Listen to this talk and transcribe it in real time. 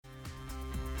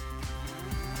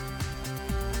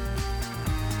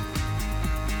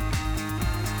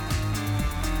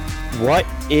What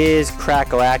is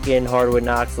crack-a-lackin', Hardwood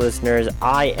Knocks listeners?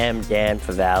 I am Dan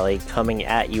Favale, coming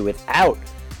at you without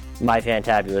my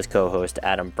fantabulous co-host,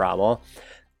 Adam Brommel.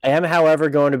 I am, however,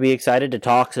 going to be excited to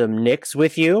talk some Knicks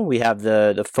with you. We have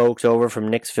the folks over from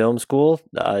Knicks Film School,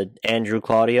 Andrew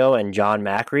Claudio and John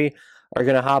Macri are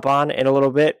going to hop on in a little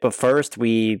bit. But first,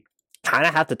 we kind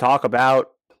of have to talk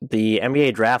about the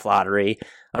NBA draft lottery.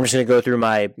 I'm just going to go through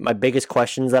my biggest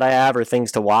questions that I have or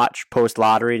things to watch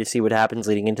post-lottery to see what happens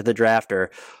leading into the draft or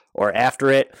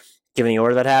after it, given the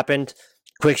order that happened.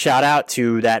 Quick shout out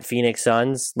to that Phoenix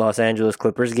Suns Los Angeles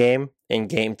Clippers game in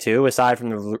Game 2. Aside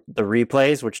from the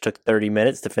replays, which took 30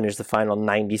 minutes to finish the final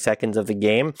 90 seconds of the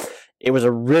game, it was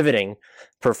a riveting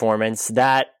performance.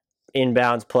 That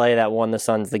inbounds play that won the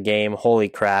Suns the game, holy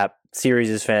crap. Series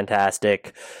is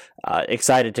fantastic.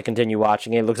 Excited to continue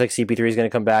watching it. It looks like CP3 is going to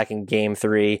come back in Game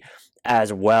 3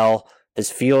 as well. This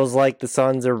feels like the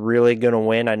Suns are really going to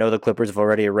win. I know the Clippers have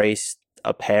already erased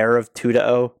a pair of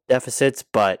 2-0 deficits,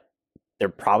 but they're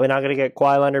probably not going to get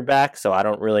Kawhi Leonard back, so I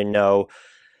don't really know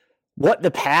what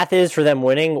the path is for them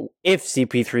winning if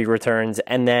CP3 returns,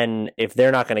 and then if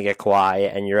they're not going to get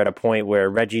Kawhi and you're at a point where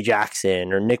Reggie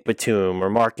Jackson or Nick Batum or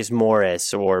Marcus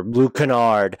Morris or Luke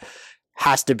Kennard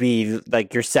has to be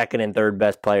like your second and third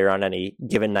best player on any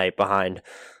given night behind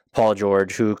Paul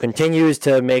George, who continues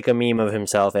to make a meme of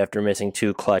himself after missing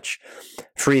 2 clutch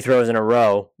free throws in a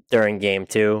row during Game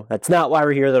 2. That's not why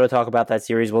we're here, though, to talk about that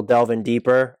series. We'll delve in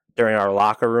deeper during our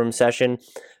locker room session,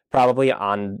 probably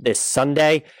on this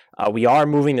Sunday. We are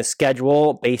moving the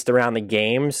schedule based around the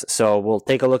games, so we'll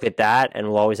take a look at that, and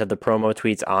we'll always have the promo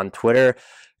tweets on Twitter.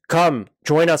 Come,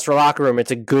 join us for Locker Room.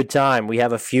 It's a good time. We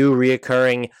have a few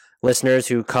reoccurring listeners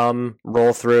who come,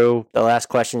 roll through the last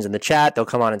questions in the chat. They'll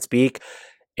come on and speak.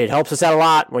 It helps us out a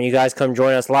lot when you guys come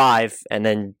join us live, and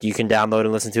then you can download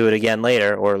and listen to it again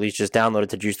later, or at least just download it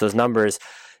to juice those numbers.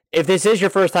 If this is your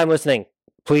first time listening,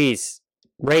 please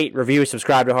rate, review,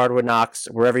 subscribe to Hardwood Knocks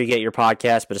wherever you get your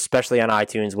podcast, but especially on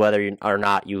iTunes, whether or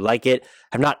not you like it.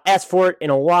 I've not asked for it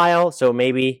in a while, so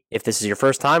maybe if this is your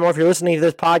first time, or if you're listening to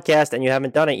this podcast and you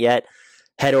haven't done it yet,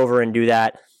 head over and do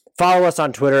that. Follow us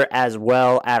on Twitter as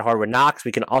well at Hardwood Knocks.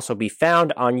 We can also be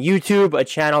found on YouTube, a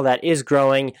channel that is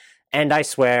growing, and I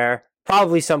swear,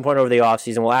 probably some point over the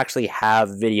offseason, we'll actually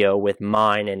have video with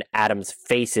mine and Adam's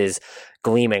faces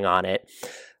gleaming on it.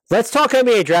 Let's talk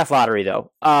NBA draft lottery,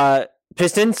 though.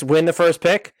 Pistons win the first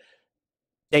pick.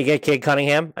 They get Cade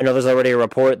Cunningham. I know there's already a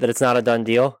report that it's not a done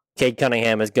deal. Cade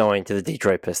Cunningham is going to the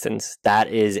Detroit Pistons. That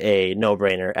is a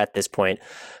no-brainer at this point.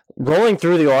 Rolling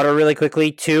through the order really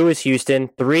quickly, 2 is Houston,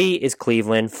 3 is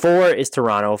Cleveland, 4 is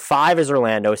Toronto, 5 is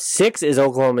Orlando, 6 is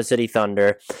Oklahoma City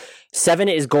Thunder, 7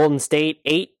 is Golden State,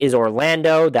 8 is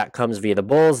Orlando, that comes via the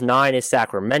Bulls, 9 is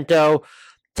Sacramento,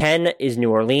 10 is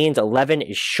New Orleans, 11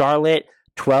 is Charlotte,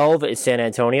 12 is San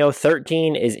Antonio,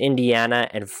 13 is Indiana,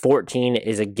 and 14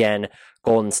 is, again,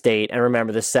 Golden State. And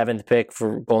remember, the 7th pick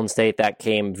for Golden State, that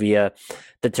came via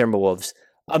the Timberwolves.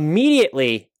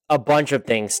 Immediately, a bunch of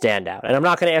things stand out. And I'm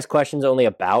not going to ask questions only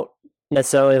about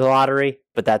necessarily the lottery,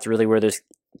 but that's really where this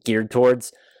geared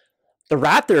towards. The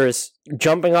Raptors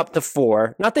jumping up to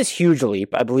 4, not this huge leap.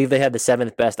 I believe they had the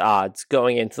 7th best odds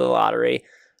going into the lottery.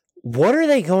 What are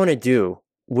they going to do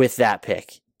with that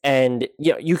pick? And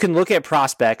you can look at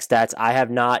prospect stats. I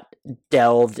have not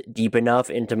delved deep enough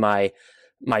into my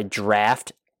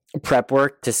draft prep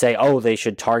work to say, oh, they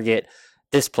should target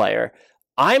this player.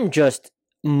 I'm just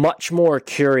much more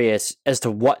curious as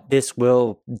to what this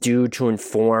will do to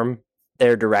inform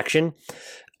their direction.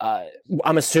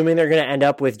 I'm assuming they're going to end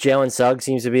up with Jalen Suggs,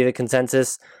 seems to be the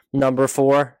consensus number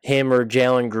 4, him or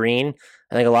Jalen Green.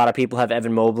 I think a lot of people have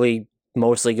Evan Mobley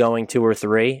mostly going 2 or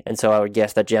 3, and so I would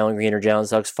guess that Jalen Green or Jalen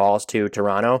Suggs falls to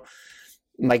Toronto.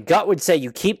 My gut would say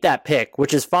you keep that pick,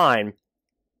 which is fine,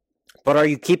 but are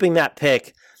you keeping that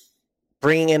pick,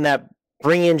 bringing in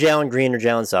Jalen Green or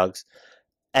Jalen Suggs,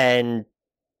 and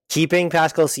keeping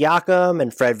Pascal Siakam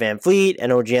and Fred VanVleet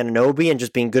and OG Anunoby and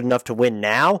just being good enough to win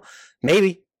now?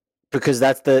 Maybe, because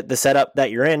that's the setup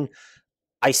that you're in.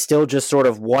 I still just sort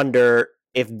of wonder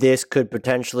if this could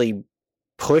potentially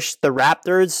push the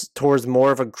Raptors towards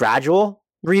more of a gradual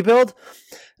rebuild.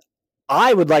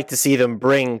 I would like to see them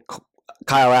bring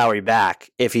Kyle Lowry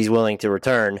back if he's willing to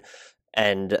return,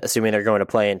 and assuming they're going to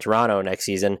play in Toronto next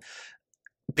season,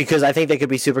 because I think they could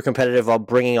be super competitive while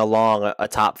bringing along a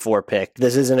top 4 pick.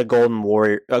 This isn't a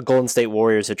Golden State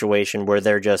Warriors situation where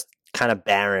they're just kind of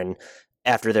barren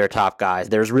after their top guys.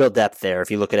 There's real depth there.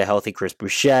 If you look at a healthy Chris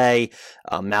Boucher,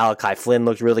 Malachi Flynn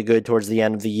looked really good towards the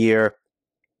end of the year.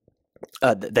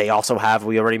 They also have,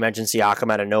 we already mentioned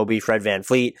Siakam, Anunoby, Fred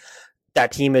VanVleet.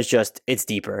 That team is just, it's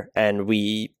deeper. And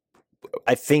we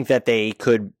I think that they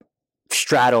could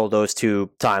straddle those two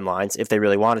timelines if they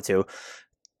really wanted to.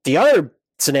 The other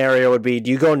scenario would be,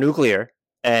 do you go nuclear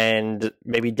and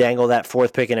maybe dangle that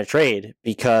fourth pick in a trade?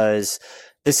 Because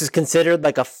this is considered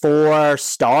like a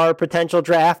 4-star potential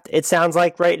draft, it sounds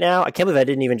like right now. I can't believe I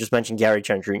didn't even just mention Gary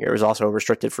Trent Jr. It was also a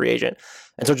restricted free agent.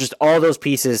 And so just all those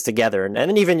pieces together. And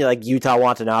then even like Yuta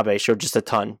Watanabe showed just a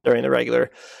ton during the regular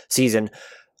season.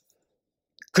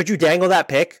 Could you dangle that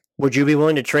pick? Would you be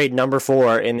willing to trade number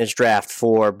 4 in this draft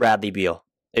for Bradley Beal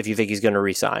if you think he's going to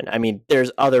re-sign? I mean,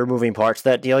 there's other moving parts to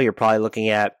that deal. You're probably looking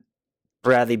at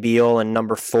Bradley Beal and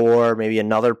number 4, maybe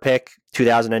another pick,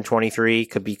 2023,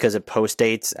 could be because it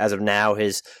post-dates, as of now,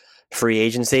 his free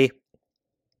agency.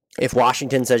 If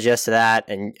Washington says yes to that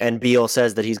and Beal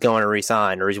says that he's going to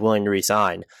re-sign or he's willing to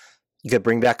re-sign, you could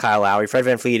bring back Kyle Lowry. Fred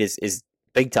VanVleet is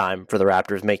big time for the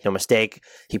Raptors, make no mistake.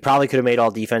 He probably could have made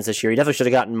all defense this year. He definitely should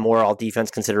have gotten more all defense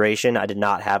consideration. I did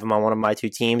not have him on one of my 2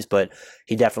 teams, but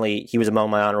he was among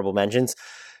my honorable mentions.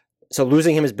 So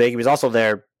losing him is big. He was also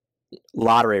their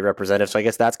lottery representative, so I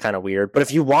guess that's kind of weird. But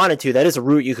if you wanted to, that is a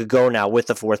route you could go now with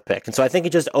the 4th pick. And so I think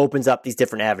it just opens up these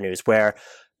different avenues where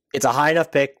it's a high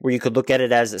enough pick where you could look at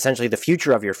it as essentially the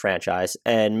future of your franchise,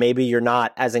 and maybe you're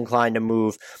not as inclined to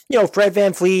move. Fred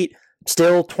VanVleet,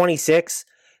 still 26.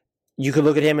 You could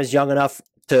look at him as young enough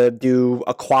to do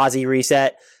a quasi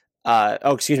reset. Fred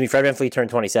VanVleet turned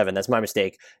 27. That's my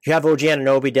mistake. You have OG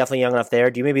Anunoby, definitely young enough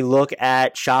there. Do you maybe look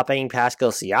at shopping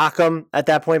Pascal Siakam at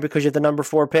that point because you're the number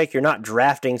 4 pick? You're not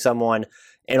drafting someone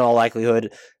in all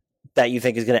likelihood that you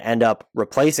think is going to end up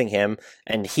replacing him.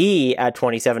 And he, at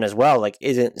 27 as well, like,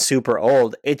 isn't super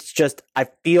old. It's just, I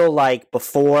feel like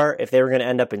before, if they were going to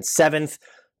end up in 7th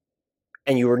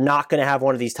and you were not going to have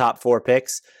one of these top 4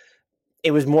 picks, it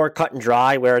was more cut and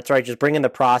dry where it's right, just bring in the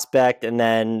prospect and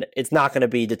then it's not going to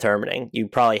be determining. You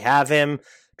probably have him,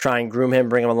 try and groom him,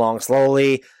 bring him along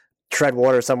slowly, tread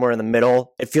water somewhere in the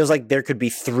middle. It feels like there could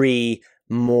be 3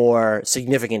 more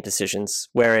significant decisions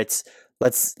where it's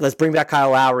let's bring back Kyle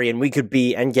Lowry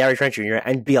and Gary Trent Jr.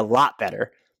 and be a lot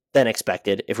better than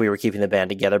expected if we were keeping the band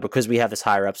together because we have this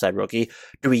higher upside rookie.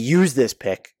 Do we use this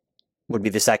pick? Would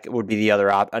be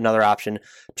another option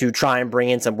to try and bring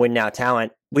in some win now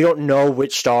talent. We don't know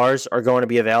which stars are going to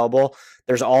be available.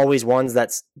 There's always ones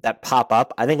that pop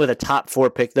up. I think with a top 4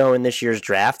 pick though in this year's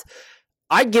draft,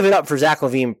 I'd give it up for Zach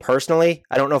LaVine personally.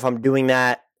 I don't know if I'm doing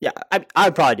that. Yeah,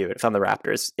 I'd probably do it if I'm the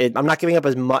Raptors. I'm not giving up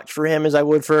as much for him as I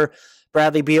would for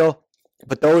Bradley Beal,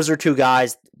 but those are 2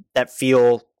 guys that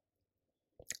feel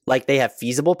like they have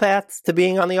feasible paths to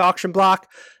being on the auction block.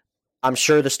 I'm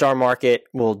sure the star market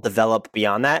will develop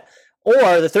beyond that.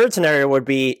 Or the third scenario would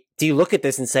be, do you look at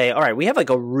this and say, all right, we have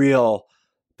like a real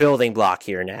building block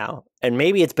here now, and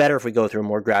maybe it's better if we go through a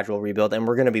more gradual rebuild, and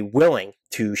we're going to be willing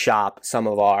to shop some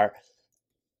of our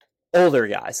older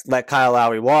guys. Let Kyle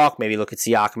Lowry walk, maybe look at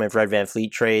Siakam and Fred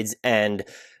VanVleet trades, and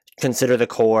consider the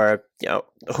core,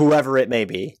 whoever it may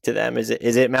be to them. Is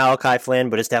it Malachi Flynn?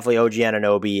 But it's definitely OG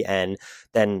Anunoby, and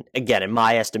then again, in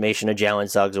my estimation, a Jalen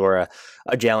Suggs or a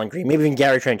Jalen Green, maybe even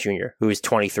Gary Trent Jr., who is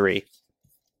 23.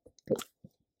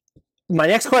 My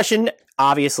next question,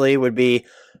 obviously, would be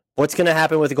what's going to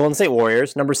happen with the Golden State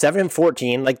Warriors, number 7 and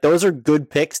 14. Like, those are good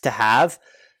picks to have.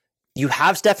 You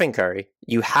have Stephen Curry.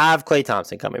 You have Klay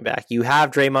Thompson coming back. You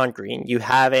have Draymond Green. You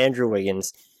have Andrew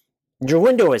Wiggins. Your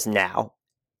window is now.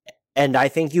 And I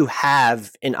think you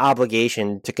have an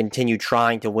obligation to continue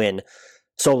trying to win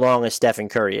so long as Stephen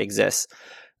Curry exists.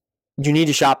 You need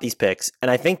to shop these picks.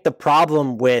 And I think the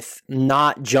problem with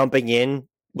not jumping in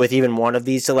with even one of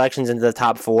these selections into the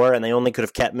top 4, and they only could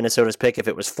have kept Minnesota's pick if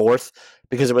it was 4th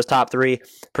because it was top 3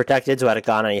 protected, so had it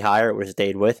gone any higher, it would have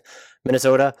stayed with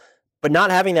Minnesota. But not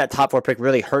having that top 4 pick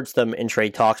really hurts them in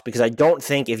trade talks because I don't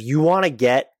think if you want to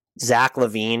get Zach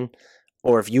LaVine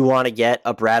or if you want to get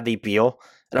a Bradley Beal,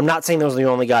 and I'm not saying those are the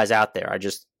only guys out there,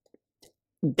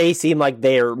 they seem like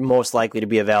they are most likely to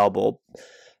be available.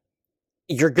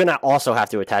 You're going to also have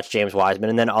to attach James Wiseman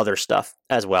and then other stuff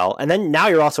as well. And then now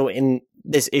you're also in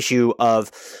this issue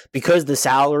of, because the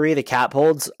salary, the cap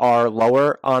holds are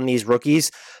lower on these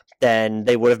rookies than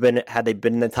they would have been had they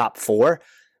been in the top 4.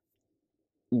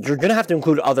 You're going to have to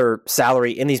include other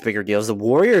salary in these bigger deals. The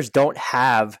Warriors don't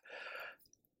have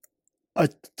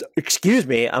excuse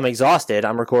me, I'm exhausted.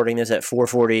 I'm recording this at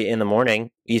 4:40 in the morning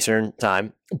Eastern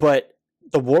time, but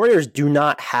the Warriors do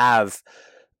not have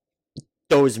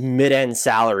those mid-end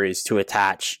salaries to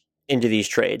attach into these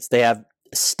trades. They have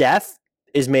Steph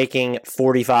is making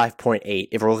 45.8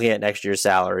 if we're looking at next year's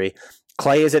salary.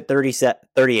 Klay is at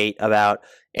 38 about.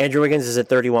 Andrew Wiggins is at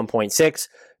 31.6.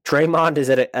 Draymond is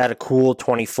at a cool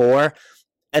 24.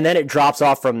 And then it drops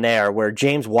off from there, where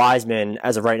James Wiseman,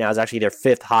 as of right now, is actually their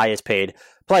fifth highest paid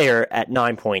player at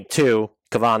 9.2.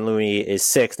 Kevon Looney is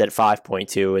sixth at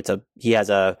 5.2. He has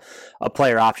a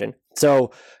player option.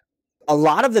 So a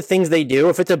lot of the things they do,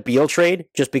 if it's a Beal trade,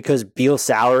 just because Beal's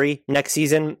salary next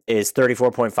season is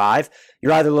 34.5,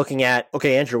 you're either looking at,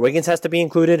 okay, Andrew Wiggins has to be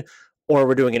included, or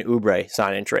we're doing an Oubre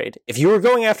sign-in trade. If you were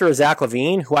going after a Zach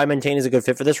LaVine, who I maintain is a good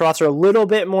fit for this roster, a little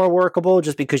bit more workable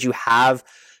just because you have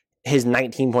his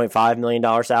 $19.5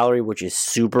 million salary, which is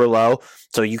super low.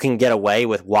 So you can get away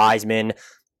with Wiseman,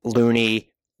 Looney,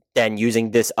 then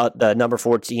using this the number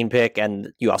 14 pick,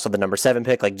 and you also have the number 7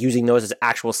 pick, like using those as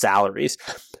actual salaries.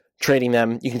 Trading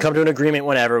them, you can come to an agreement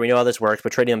whenever, we know how this works,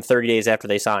 but trading them 30 days after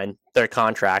they sign their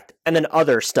contract, and then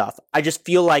other stuff. I just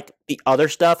feel like the other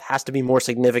stuff has to be more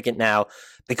significant now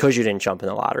because you didn't jump in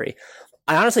the lottery.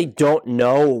 I honestly don't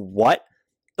know what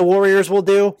the Warriors will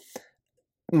do.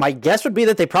 My guess would be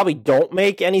that they probably don't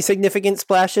make any significant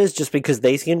splashes just because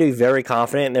they seem to be very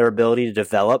confident in their ability to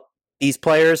develop these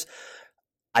players.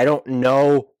 I don't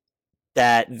know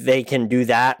that they can do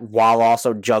that while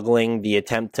also juggling the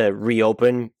attempt to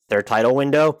reopen their title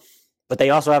window. But they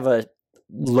also have a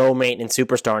low maintenance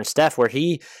superstar in Steph, where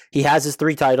he has his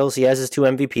 3 titles, he has his 2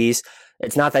 MVPs.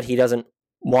 It's not that he doesn't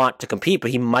want to compete,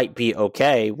 but he might be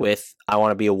okay with, I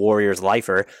want to be a Warriors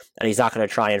lifer, and he's not going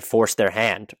to try and force their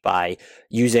hand by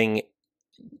using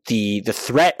the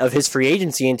threat of his free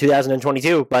agency in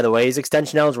 2022. By the way, he's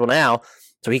extension eligible now,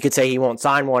 so he could say he won't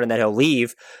sign one and then he'll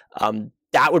leave.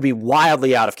 That would be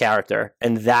wildly out of character,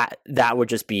 and that would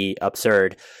just be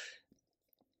absurd.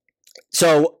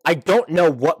 So I don't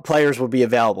know what players will be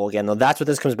available again, though. That's what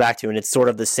this comes back to, and it's sort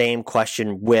of the same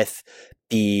question with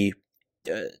the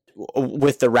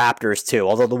Raptors too.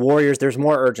 Although the Warriors, there's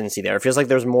more urgency there. It feels like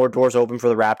there's more doors open for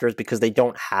the Raptors because they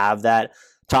don't have that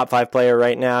top 5 player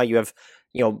right now. You have,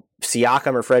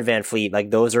 Siakam or Fred VanVleet.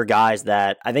 Like, those are guys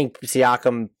that I think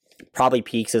Siakam probably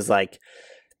peaks as like,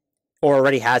 or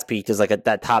already has peaked as like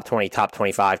that top 20, top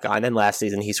 25 guy. And then last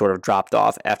season, he sort of dropped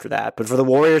off after that. But for the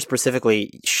Warriors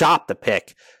specifically, shop the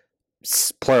pick,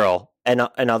 plural, and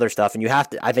other stuff. And you have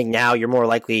to, I think now you're more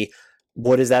likely,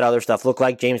 what does that other stuff look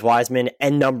like? James Wiseman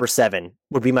and number 7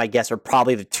 would be my guess, are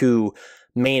probably the 2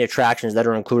 main attractions that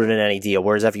are included in any deal.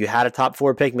 Whereas if you had a top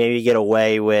 4 pick, maybe you get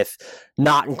away with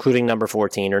not including number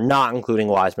 14 or not including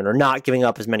Wiseman or not giving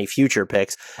up as many future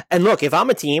picks. And look, if I'm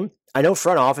a team, I know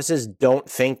front offices don't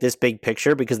think this big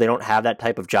picture because they don't have that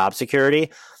type of job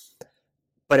security.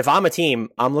 But if I'm a team,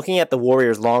 I'm looking at the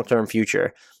Warriors' long-term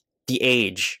future, the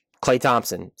age, Klay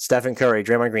Thompson, Stephen Curry,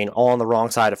 Draymond Green, all on the wrong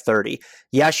side of 30.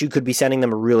 Yes, you could be sending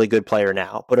them a really good player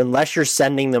now, but unless you're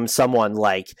sending them someone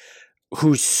like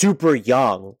who's super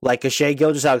young, like a Shai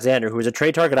Gilgeous-Alexander, who was a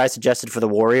trade target I suggested for the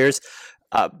Warriors,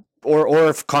 or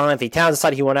if Karl-Anthony Towns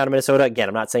decided he went out of Minnesota, again,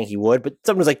 I'm not saying he would, but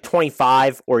someone who's like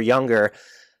 25 or younger,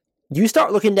 you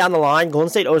start looking down the line. Golden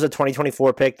State owes a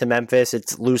 2024 pick to Memphis.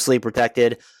 It's loosely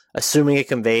protected, assuming it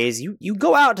conveys. You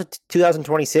go out to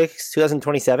 2026,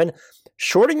 2027.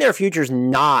 Shorting their future is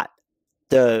not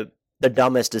the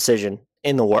dumbest decision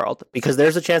in the world, because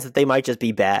there's a chance that they might just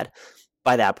be bad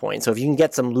by that point. So if you can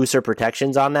get some looser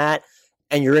protections on that,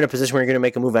 and you're in a position where you're going to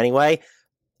make a move anyway,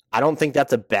 I don't think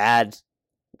that's a bad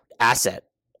asset.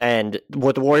 And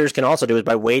what the Warriors can also do is,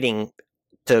 by waiting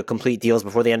to complete deals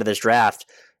before the end of this draft,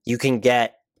 you can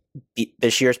get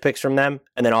this year's picks from them,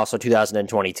 and then also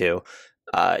 2022.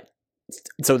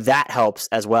 So that helps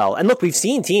as well. And look, we've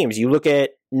seen teams. You look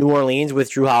at New Orleans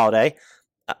with Jrue Holiday,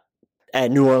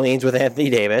 and New Orleans with Anthony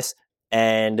Davis,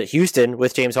 and Houston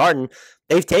with James Harden.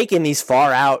 They've taken these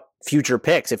far out future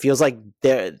picks. It feels like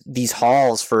these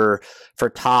hauls for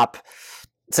top,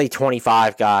 say,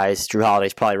 25 guys. Jrue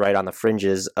Holiday's probably right on the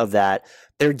fringes of that.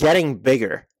 They're getting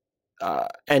bigger.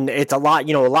 And it's a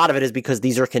lot of it is because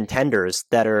these are contenders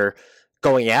that are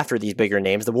going after these bigger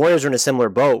names. The Warriors are in a similar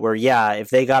boat where, yeah, if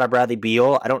they got a Bradley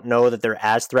Beal, I don't know that they're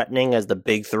as threatening as the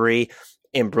big 3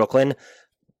 in Brooklyn.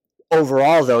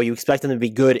 Overall, though, you expect them to be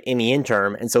good in the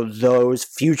interim. And so those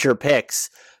future picks,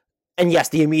 and yes,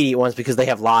 the immediate ones, because they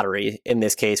have lottery in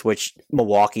this case, which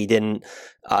Milwaukee didn't.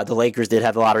 The Lakers did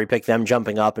have the lottery pick. Them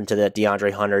jumping up into that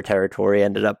DeAndre Hunter territory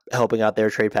ended up helping out their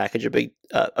trade package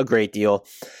a great deal.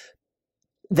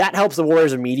 That helps the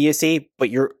Warriors' immediacy, but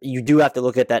you do have to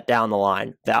look at that down the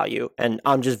line value. And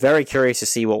I'm just very curious to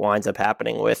see what winds up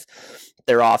happening with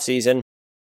their offseason.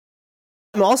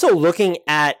 I'm also looking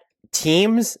at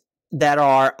teams that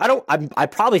are, I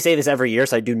probably say this every year,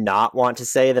 so I do not want to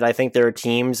say that I think there are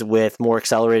teams with more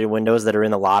accelerated windows that are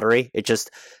in the lottery.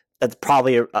 That's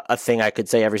probably a thing I could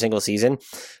say every single season.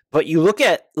 But you look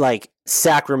at like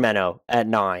Sacramento at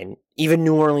 9, even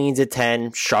New Orleans at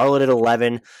 10, Charlotte at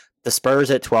 11, the Spurs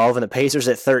at 12, and the Pacers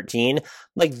at 13.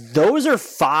 Like, those are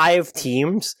 5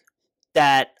 teams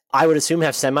that I would assume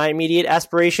have semi-immediate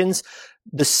aspirations.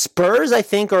 The Spurs, I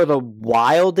think, are the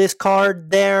wildest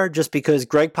card there, just because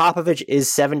Greg Popovich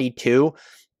is 72,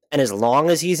 and as long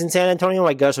as he's in San Antonio,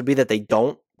 my guess would be that they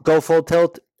don't go full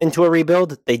tilt into a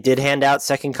rebuild. They did hand out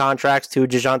second contracts to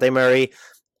DeJounte Murray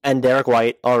and Derek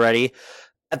White already.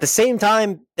 At the same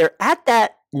time, they're at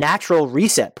that natural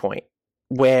reset point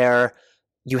where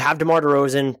you have DeMar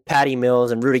DeRozan, Patty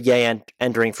Mills, and Rudy Gay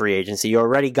entering free agency. You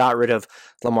already got rid of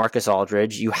LaMarcus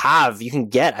Aldridge. You can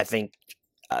get, I think,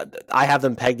 I have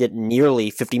them pegged at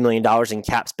nearly $50 million in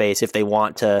cap space if they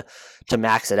want to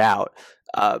max it out.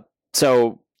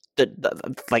 So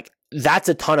that's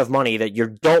a ton of money that you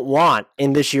don't want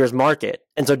in this year's market.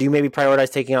 And so do you maybe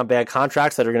prioritize taking on bad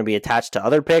contracts that are going to be attached to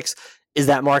other picks? Is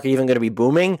that market even going to be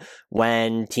booming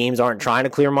when teams aren't trying to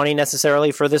clear money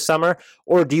necessarily for this summer?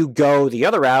 Or do you go the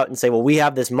other route and say, well, we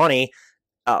have this money,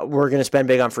 we're going to spend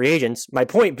big on free agents? My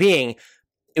point being,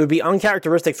 it would be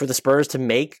uncharacteristic for the Spurs to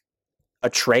make a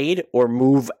trade or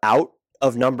move out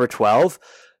of number 12.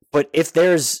 But if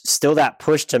there's still that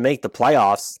push to make the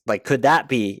playoffs, like, could that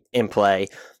be in play?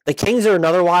 The Kings are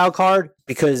another wild card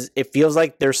because it feels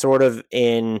like they're sort of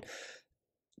in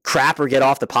crap or get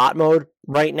off the pot mode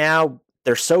right now.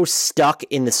 They're so stuck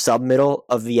in the sub-middle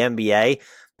of the NBA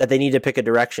that they need to pick a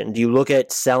direction. Do you look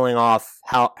at selling off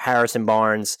Harrison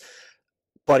Barnes,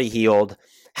 Buddy Hield?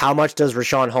 How much does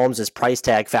Richaun Holmes' price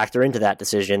tag factor into that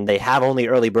decision? They have only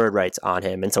early bird rights on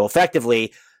him. And so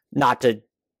effectively, I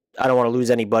don't want to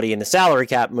lose anybody in the salary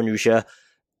cap minutia,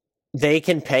 they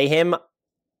can pay him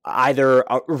either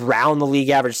around the league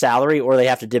average salary or they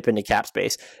have to dip into cap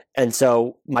space. And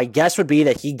so my guess would be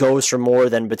that he goes for more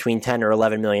than between $10 or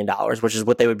 $11 million, which is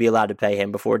what they would be allowed to pay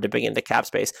him before dipping into cap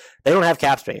space. They don't have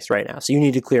cap space right now, so you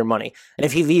need to clear money. And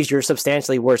if he leaves, you're a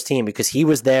substantially worse team because he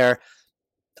was there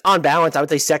on balance, I would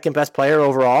say second best player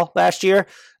overall last year,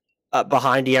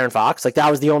 behind De'Aaron Fox. Like, that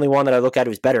was the only one that I look at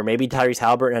who's better. Maybe Tyrese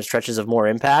Halliburton has stretches of more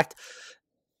impact.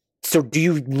 So do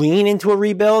you lean into a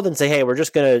rebuild and say, hey, we're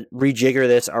just going to rejigger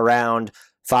this around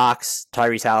Fox,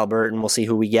 Tyrese Halliburton, we'll see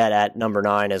who we get at number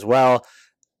 9 as well.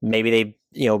 Maybe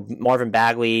Marvin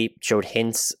Bagley showed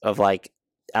hints of like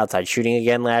outside shooting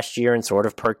again last year and sort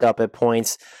of perked up at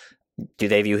points. Do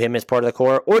they view him as part of the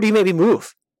core? Or do you maybe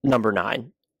move number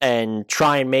 9 and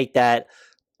try and make that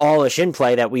all-ish in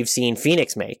play that we've seen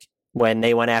Phoenix make when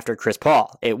they went after Chris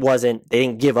Paul? They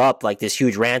didn't give up like this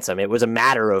huge ransom. It was a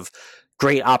matter of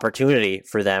great opportunity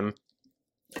for them.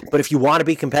 But if you want to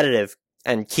be competitive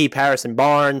and keep Harrison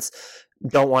Barnes,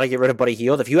 don't want to get rid of Buddy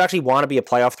Hield, if you actually want to be a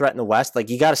playoff threat in the West,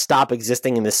 like, you got to stop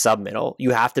existing in this sub-middle.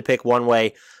 You have to pick one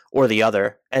way or the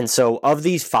other. And so of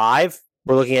these 5,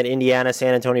 we're looking at Indiana,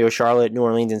 San Antonio, Charlotte, New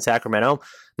Orleans, and Sacramento.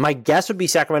 My guess would be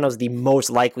Sacramento's the most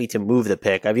likely to move the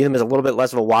pick. I view them as a little bit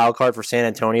less of a wild card for San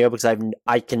Antonio because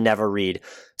I can never read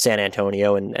San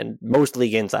Antonio, and most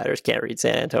league insiders can't read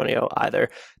San Antonio either.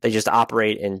 They just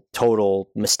operate in total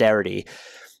mystery.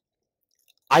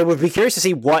 I would be curious to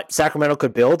see what Sacramento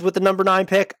could build with the number 9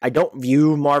 pick. I don't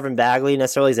view Marvin Bagley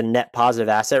necessarily as a net positive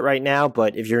asset right now,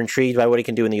 but if you're intrigued by what he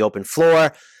can do in the open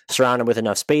floor, surround him with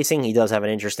enough spacing, he does have an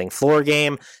interesting floor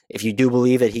game. If you do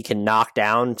believe that he can knock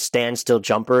down standstill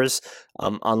jumpers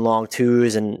on long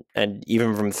twos and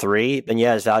even from 3, then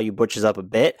yeah, his value butches up a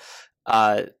bit.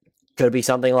 Could be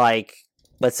something like,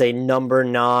 let's say, number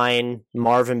 9,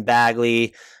 Marvin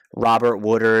Bagley, Robert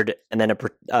Woodard, and then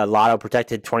a lotto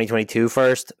protected 2022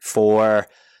 first for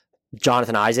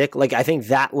Jonathan Isaac. Like, I think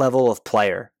that level of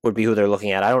player would be who they're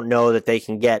looking at. I don't know that they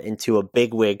can get into a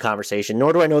big wig conversation,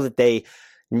 nor do I know that they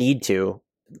need to.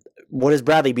 What is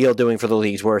Bradley Beal doing for the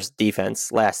league's worst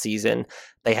defense last season?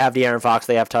 They have De'Aaron Fox,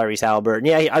 they have Tyrese Halliburton.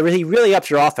 Yeah, he really ups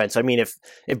your offense. I mean, if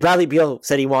Bradley Beal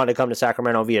said he wanted to come to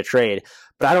Sacramento via trade,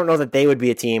 but I don't know that they would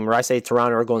be a team where I say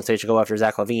Toronto or Golden State should go after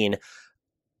Zach LaVine.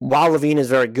 While LaVine is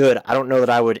very good, I don't know that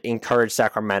I would encourage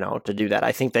Sacramento to do that.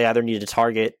 I think they either need to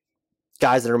target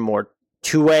guys that are more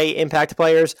two-way impact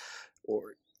players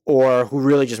or who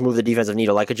really just move the defensive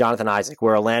needle, like a Jonathan Isaac,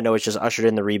 where Orlando has just ushered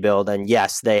in the rebuild. And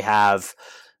yes, they have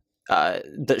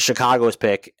the Chicago's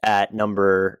pick at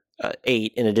number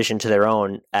 8 in addition to their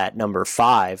own at number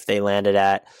 5. They landed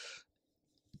at,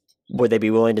 would they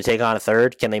be willing to take on a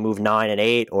third? Can they move 9 and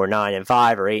 8 or 9 and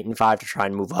 5 or 8 and 5 to try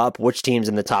and move up? Which teams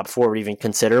in the top 4 would even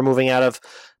consider moving out of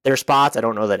their spots? I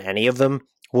don't know that any of them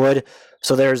would.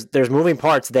 So there's moving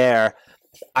parts there.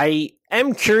 I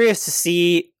am curious to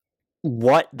see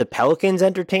what the Pelicans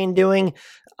entertain doing.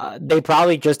 They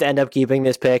probably just end up keeping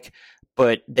this pick,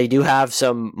 but they do have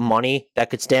some money that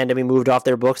could stand to be moved off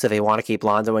their books if they want to keep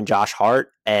Lonzo and Josh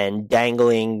Hart, and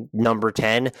dangling number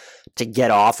 10 to get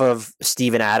off of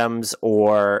Steven Adams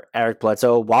or Eric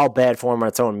Bledsoe, while bad form on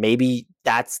its own. Maybe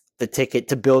that's the ticket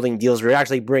to building deals where you're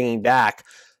actually bringing back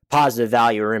positive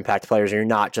value or impact players, and you're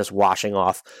not just washing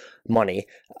off money.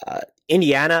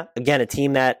 Indiana, again, a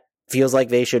team that feels like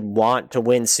they should want to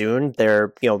win soon.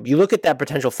 They're, you look at that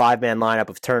potential 5-man lineup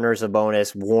of Turner,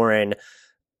 Sabonis, Warren,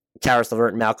 Karis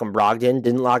LeVert, and Malcolm Brogdon,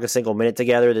 didn't log a single minute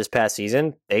together this past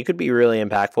season. They could be really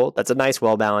impactful. That's a nice,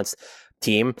 well-balanced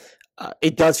team.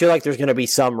 It does feel like there's going to be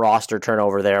some roster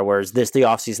turnover there, whereas the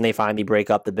offseason they finally break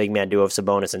up the big man duo of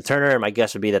Sabonis and Turner, and my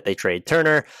guess would be that they trade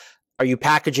Turner. Are you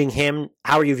packaging him?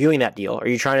 How are you viewing that deal? Are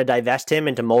you trying to divest him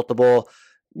into multiple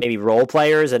maybe role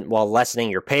players and while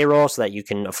lessening your payroll so that you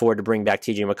can afford to bring back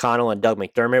TJ McConnell and Doug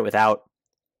McDermott without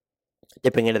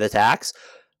dipping into the tax?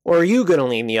 Or are you going to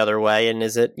lean the other way? And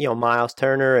is it, Miles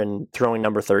Turner and throwing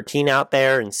number 13 out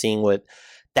there and seeing what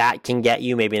that can get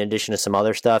you, maybe in addition to some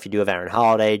other stuff? You do have Aaron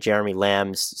Holiday, Jeremy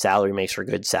Lamb's salary makes for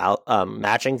good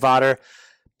matching fodder.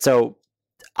 So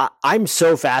I'm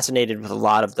so fascinated with a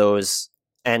lot of those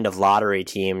end of lottery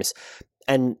teams.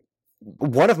 And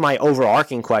one of my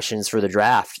overarching questions for the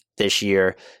draft this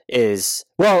year is,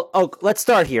 let's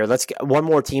start here. Let's get one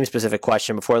more team specific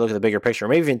question before I look at the bigger picture,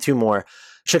 maybe even two more.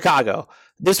 Chicago.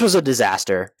 This was a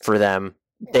disaster for them.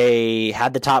 They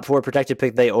had the top 4 protected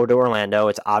pick they owed to Orlando.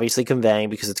 It's obviously conveying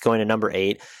because it's going to number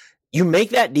 8. You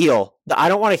make that deal. I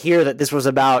don't want to hear that this was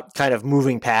about kind of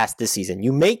moving past this season.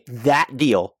 You make that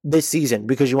deal this season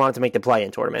because you wanted to make the play-in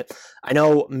tournament. I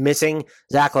know missing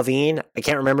Zach LaVine, I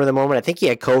can't remember the moment. I think he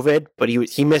had COVID, but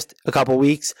he missed a couple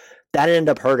weeks. That ended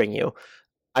up hurting you.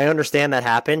 I understand that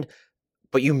happened,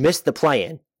 but you missed the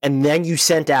play-in, and then you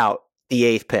sent out the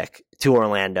 8th pick to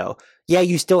Orlando. Yeah,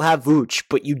 you still have Vooch,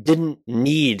 but you didn't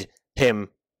need him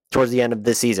towards the end of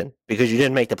this season because you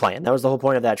didn't make the play-in. That was the whole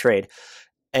point of that trade.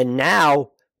 And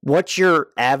now, what's your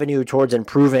avenue towards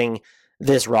improving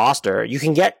this roster? You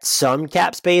can get some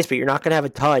cap space, but you're not going to have a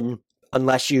ton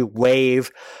unless you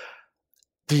waive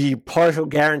the partial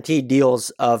guaranteed deals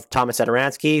of Thomas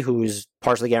Satoransky, who's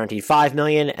partially guaranteed $5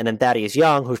 million, and then Thaddeus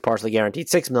Young, who's partially guaranteed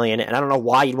 $6 million. And I don't know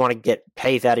why you'd want to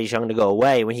pay Thaddeus Young to go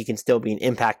away when he can still be an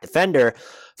impact defender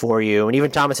for you, and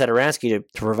even Thomas Satoransky to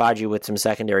provide you with some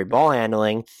secondary ball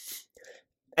handling.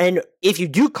 And if you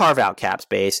do carve out cap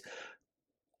space,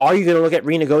 are you going to look at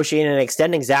renegotiating and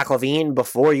extending Zach LaVine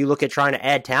before you look at trying to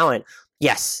add talent?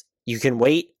 Yes. You can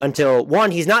wait until,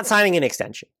 one, he's not signing an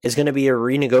extension. It's going to be a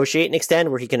renegotiate and extend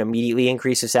where he can immediately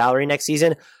increase his salary next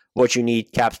season, what you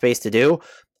need cap space to do,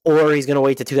 or he's going to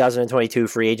wait to 2022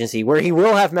 free agency where he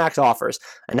will have max offers.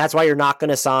 And that's why you're not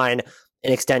going to sign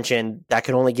an extension that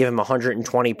can only give him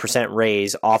 120%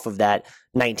 raise off of that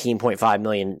 $19.5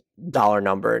 million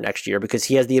number next year, because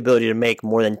he has the ability to make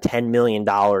more than $10 million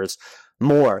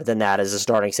more than that as a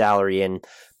starting salary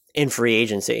in free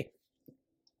agency.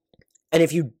 And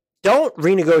if you don't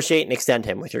renegotiate and extend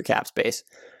him with your cap space,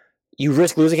 you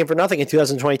risk losing him for nothing in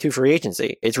 2022 free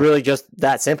agency. It's really just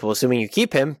that simple, assuming you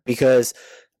keep him, because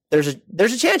there's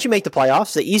a chance you make the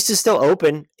playoffs. The East is still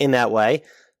open in that way.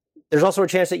 There's also a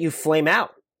chance that you flame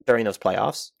out during those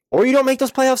playoffs, or you don't make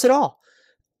those playoffs at all.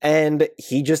 And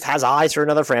he just has eyes for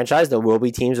another franchise. There will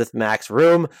be teams with max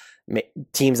room,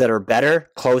 teams that are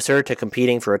better, closer to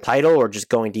competing for a title or just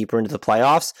going deeper into the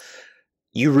playoffs.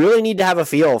 You really need to have a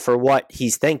feel for what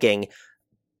he's thinking.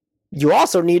 You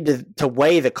also need to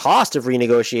weigh the cost of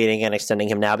renegotiating and extending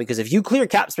him now, because if you clear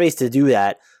cap space to do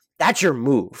that, that's your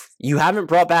move. You haven't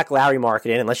brought back Larry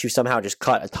Marketing unless you somehow just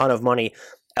cut a ton of money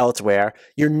elsewhere.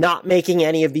 You're not making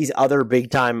any of these other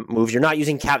big-time moves. You're not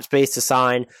using cap space to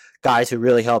sign guys who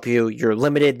really help you. You're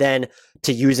limited then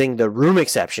to using the room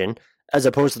exception as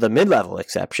opposed to the mid-level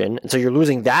exception. And so you're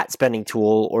losing that spending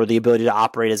tool or the ability to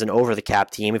operate as an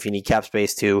over-the-cap team if you need cap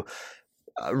space to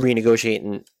renegotiate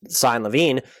and sign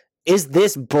LaVine. Is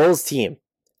this Bulls team,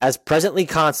 as presently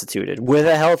constituted, with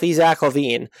a healthy Zach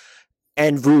LaVine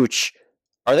and Vooch,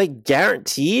 are they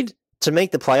guaranteed to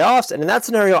make the playoffs? And in that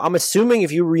scenario, I'm assuming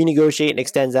if you renegotiate and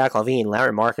extend Zach LaVine,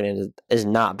 Larry Marketing is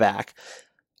not back.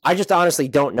 I just honestly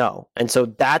don't know. And so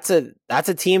that's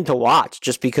a team to watch,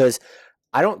 just because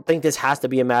I don't think this has to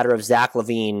be a matter of Zach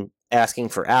LaVine asking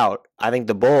for out. I think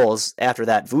the Bulls, after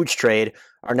that Vooch trade,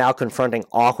 are now confronting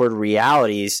awkward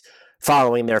realities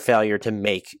following their failure to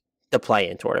make the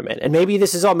play-in tournament. And maybe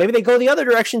this is all, maybe they go the other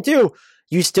direction too.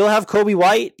 You still have Kobe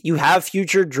White. You have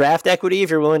future draft equity if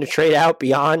you're willing to trade out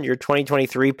beyond your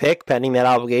 2023 pick, pending that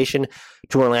obligation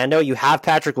to Orlando. You have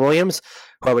Patrick Williams,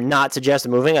 who I would not suggest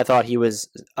moving. I thought he was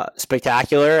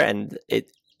spectacular, and it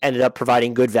ended up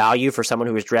providing good value for someone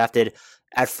who was drafted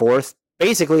at 4th,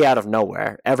 basically out of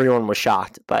nowhere. Everyone was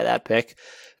shocked by that pick.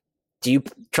 Do you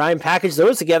try and package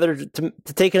those together to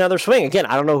take another swing? Again,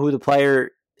 I don't know who the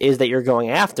player is that you're going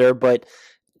after, but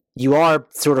you are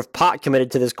sort of pot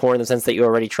committed to this core in the sense that you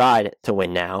already tried to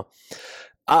win now.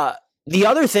 The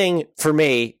other thing for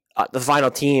me, the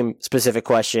final team specific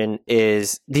question,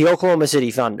 is the Oklahoma City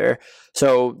Thunder.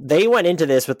 So they went into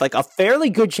this with like a fairly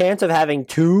good chance of having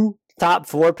 2 top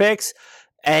 4 picks,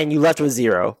 and you left with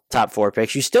 0 top 4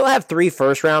 picks. You still have 3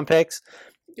 first-round picks,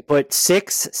 but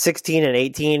 6, 16, and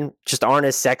 18 just aren't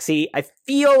as sexy. I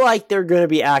feel like they're going to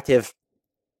be active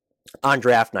on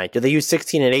draft night. Do they use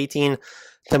 16 and 18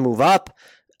 to move up?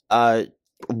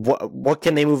 What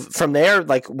can they move from there?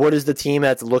 Like, what is the team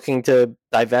that's looking to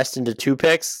divest into 2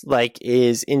 picks? Like,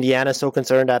 is Indiana so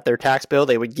concerned at their tax bill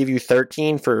they would give you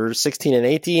 13 for 16 and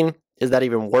 18? Is that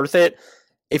even worth it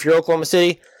if you're Oklahoma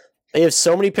City? They have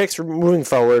so many picks moving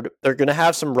forward. They're going to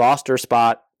have some roster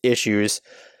spot issues.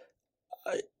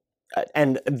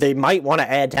 And they might want to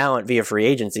add talent via free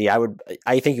agency.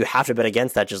 I think you have to bet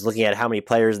against that, just looking at how many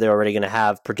players they're already going to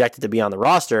have projected to be on the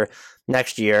roster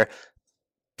next year.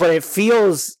 But it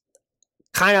feels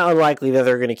kind of unlikely that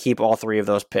they're going to keep all 3 of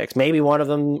those picks. Maybe one of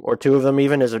them or 2 of them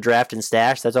even as a draft and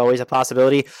stash. That's always a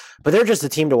possibility. But they're just a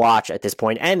team to watch at this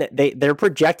point. And they're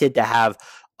projected to have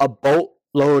a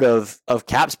boatload of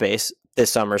cap space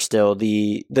this summer still.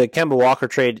 The Kemba Walker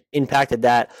trade impacted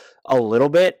that a little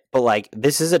bit, but like,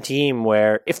 this is a team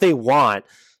where if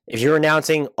you're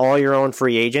announcing all your own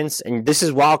free agents, and this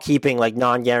is while keeping like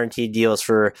non-guaranteed deals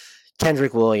for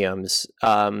Kendrick Williams,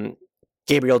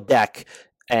 Gabriel Deck,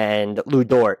 and Lou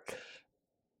Dort,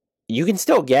 you can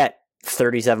still get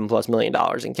 $37+ million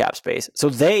in cap space. So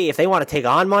if they want to take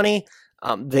on money,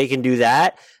 they can do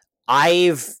that.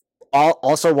 I've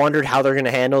also wondered how they're going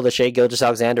to handle the Shai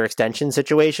Gilgeous-Alexander extension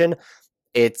situation.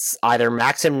 It's either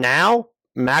max him now,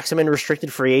 max him in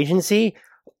restricted free agency,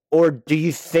 or do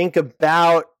you think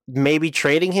about maybe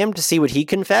trading him to see what he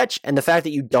can fetch? And the fact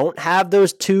that you don't have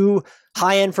those 2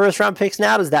 high-end first-round picks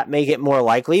now, does that make it more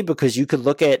likely? Because you could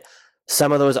look at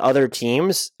some of those other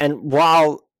teams, and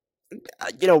while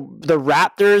the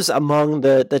Raptors among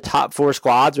the top 4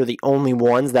 squads are the only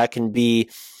ones that can be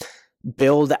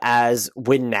billed as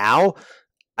win now,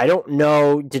 I don't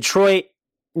know. Detroit,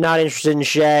 not interested in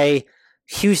Shai.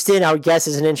 Houston, I would guess,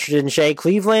 isn't interested in Shai.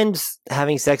 Cleveland,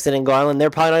 having Sexton and Garland, they're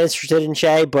probably not interested in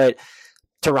Shai. But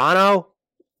Toronto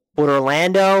or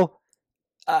Orlando,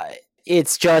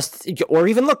 it's just, or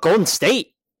even look, Golden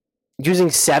State, using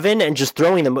 7 and just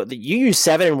throwing them. You use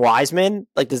 7 and Wiseman.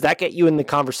 Like, does that get you in the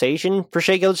conversation for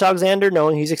Shai Gilgeous-Alexander,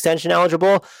 knowing he's extension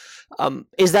eligible?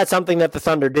 Is that something that the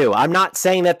Thunder do? I'm not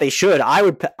saying that they should. I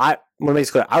want to make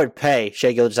this clear. I would pay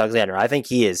Shai Gilgeous-Alexander. I think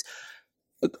he is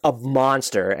a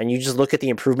monster, and you just look at the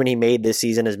improvement he made this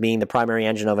season as being the primary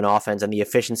engine of an offense and the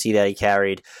efficiency that he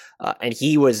carried. And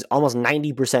he was almost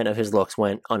 90% of his looks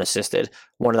went unassisted,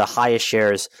 one of the highest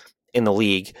shares in the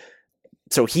league.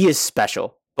 So he is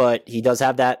special, but he does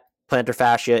have that plantar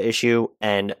fascia issue.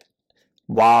 And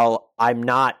while I'm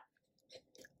not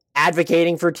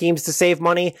advocating for teams to save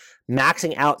money,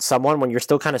 maxing out someone when you're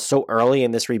still kind of so early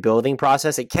in this rebuilding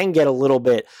process, it can get a little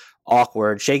bit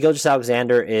awkward. Shai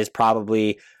Gilgeous-Alexander is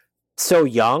probably so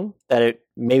young that it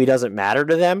maybe doesn't matter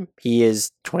to them. He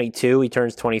is 22. He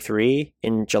turns 23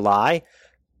 in July.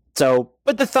 So,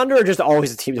 but the Thunder are just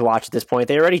always a team to watch at this point.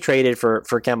 They already traded for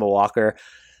Kemba Walker.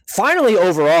 Finally,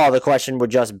 overall, the question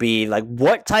would just be, like,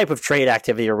 what type of trade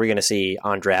activity are we going to see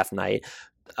on draft night?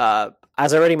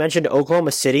 As I already mentioned,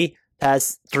 Oklahoma City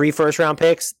has 3 first-round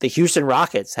picks. The Houston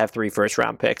Rockets have 3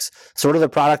 first-round picks. Sort of the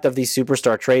product of these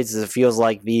superstar trades is it feels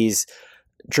like these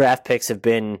draft picks have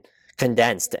been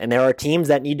condensed. And there are teams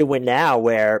that need to win now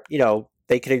where,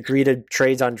 they could agree to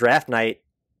trades on draft night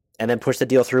and then push the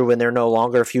deal through when they're no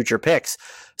longer future picks.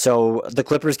 So the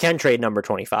Clippers can trade number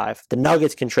 25. The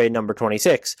Nuggets can trade number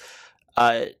 26.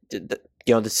 The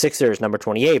Sixers, number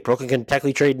 28. Brooklyn can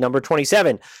technically trade number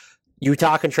 27.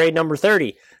 Utah can trade number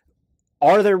 30.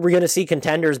 We're going to see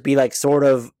contenders be like sort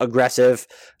of aggressive?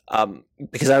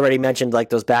 Because I already mentioned like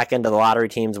those back end of the lottery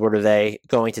teams. What are they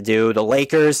going to do? The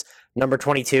Lakers, number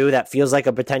 22, that feels like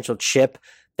a potential chip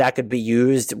that could be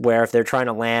used where if they're trying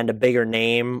to land a bigger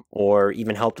name or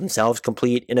even help themselves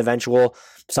complete an eventual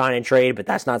sign and trade, but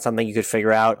that's not something you could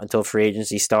figure out until free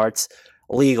agency starts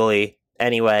legally.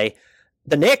 Anyway,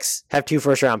 the Knicks have 2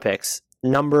 first-round picks,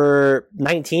 number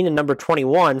 19 and number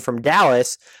 21 from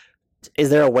Dallas. Is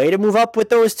there a way to move up with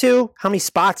those 2? How many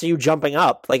spots are you jumping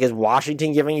up? Like, is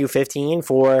Washington giving you 15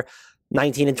 for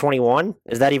 19 and 21?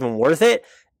 Is that even worth it?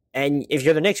 And if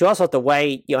you're the Knicks, you also have to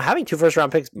weigh, having 2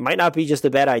 first-round picks might not be just a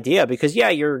bad idea because, yeah,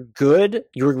 you're good.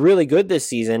 You're really good this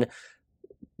season.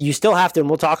 You still have to, and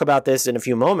we'll talk about this in a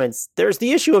few moments, there's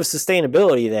the issue of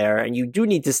sustainability there, and you do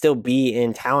need to still be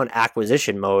in talent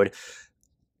acquisition mode.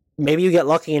 Maybe you get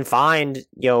lucky and find,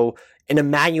 an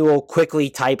Emmanuel Quickley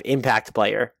type impact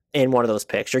player in one of those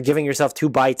picks. You're giving yourself 2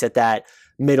 bites at that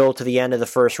middle to the end of the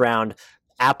first round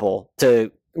apple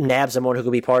to nab someone who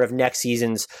could be part of next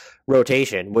season's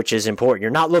rotation, which is important.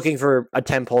 You're not looking for a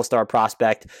 10 star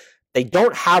prospect. They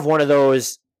don't have one of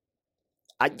those.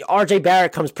 RJ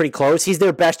Barrett comes pretty close. He's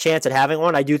their best chance at having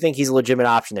one. I do think he's a legitimate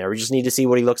option there. We just need to see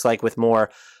what he looks like with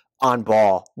more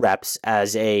on-ball reps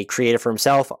as a creator for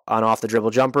himself on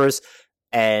off-the-dribble jumpers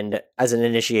and as an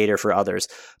initiator for others.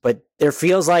 But there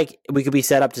feels like we could be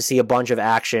set up to see a bunch of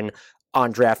action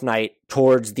on draft night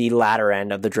towards the latter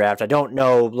end of the draft. I don't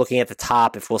know, looking at the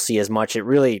top, if we'll see as much.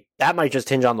 That might just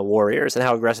hinge on the Warriors and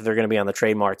how aggressive they're going to be on the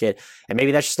trade market. And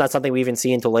maybe that's just not something we even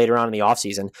see until later on in the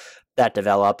offseason that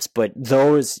develops. But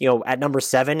those, at number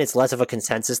 7, it's less of a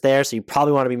consensus there. So you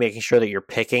probably want to be making sure that you're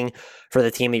picking for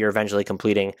the team that you're eventually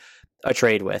completing a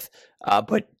trade with.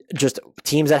 But just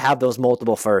teams that have those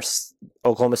multiple firsts,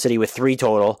 Oklahoma City with 3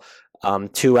 total,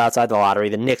 2 outside the lottery,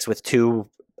 the Knicks with 2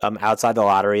 outside the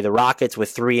lottery, the Rockets with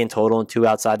 3 in total and 2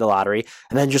 outside the lottery,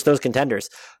 and then just those contenders.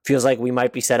 Feels like we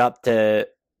might be set up to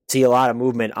see a lot of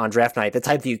movement on draft night, the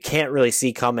type that you can't really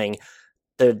see coming,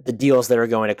 the deals that are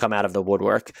going to come out of the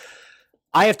woodwork.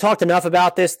 I have talked enough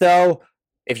about this, though.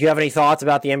 If you have any thoughts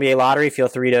about the NBA lottery, feel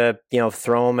free to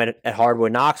throw them at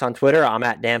Hardwood Knocks on Twitter. I'm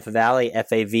at Dan Favale,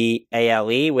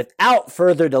 Favale. Without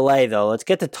further delay, though, let's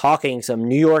get to talking some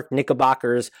New York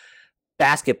Knickerbockers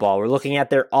basketball. We're looking at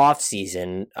their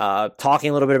offseason, talking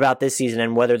a little bit about this season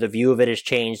and whether the view of it has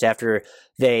changed after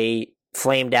they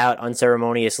flamed out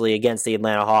unceremoniously against the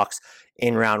Atlanta Hawks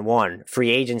in round 1. Free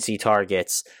agency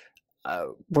targets.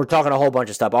 We're talking a whole bunch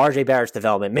of stuff. RJ Barrett's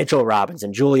development, Mitchell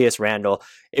Robinson, Julius Randle.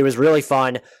 It was really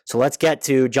fun. So let's get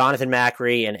to Jonathan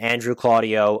Macri and Andrew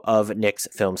Claudio of Knicks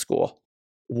Film School.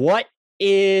 What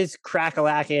is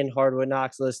crack-a-lackin', Hardwood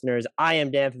Knocks listeners? I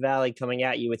am Dan Favale coming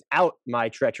at you without my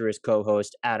treacherous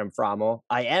co-host, Adam Frommel.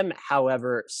 I am,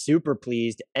 however, super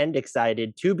pleased and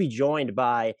excited to be joined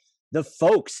by the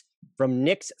folks from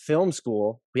Knicks Film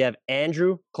School. We have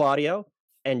Andrew Claudio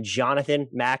and Jonathan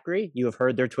Macri. You have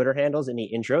heard their Twitter handles in the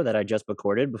intro that I just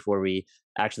recorded before we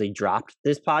actually dropped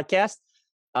this podcast.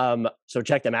 So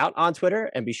check them out on Twitter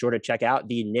and be sure to check out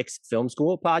the Knicks Film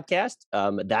School podcast.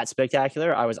 That's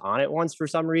spectacular. I was on it once for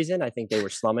some reason. I think they were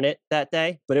slumming it that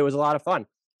day, but it was a lot of fun.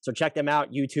 So check them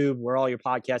out, YouTube, where all your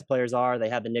podcast players are. They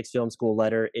have the Knicks Film School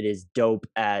letter. It is dope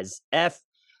as F.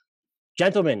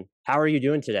 Gentlemen, how are you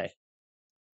doing today?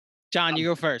 John, you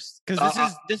go first, because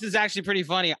this is actually pretty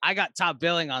funny. I got top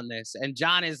billing on this, and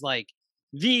John is like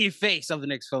the face of the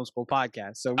Knicks Film School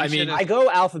podcast. So I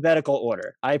go alphabetical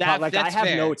order. I have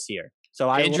fair. Notes here. So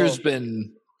Andrew's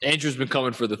been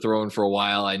coming for the throne for a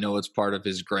while. I know it's part of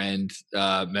his grand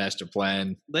master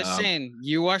plan. Listen,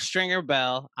 you are Stringer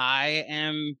Bell. I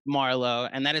am Marlowe,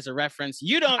 and that is a reference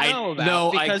you don't know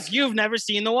about because you've never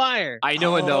seen The Wire. I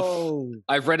know enough.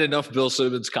 I've read enough Bill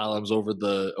Simmons columns over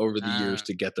the years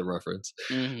to get the reference.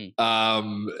 Mm-hmm.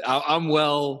 I'm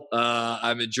well.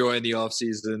 I'm enjoying the off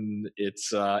season.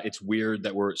 It's weird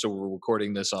that we're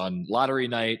recording this on lottery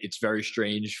night. It's very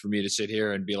strange for me to sit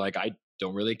here and be like, I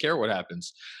don't really care what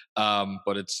happens.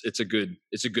 But it's a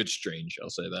good strange, I'll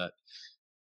say that.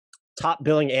 Top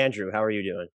billing Andrew, how are you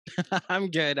doing? I'm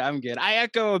good. I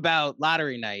echo about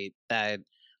lottery night that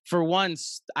for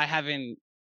once I haven't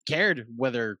cared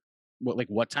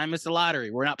what time is the lottery.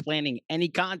 We're not planning any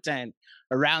content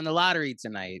around the lottery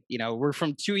tonight. We're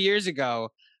from 2 years ago.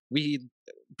 We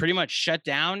pretty much shut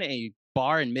down a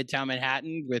bar in Midtown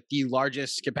Manhattan with the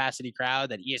largest capacity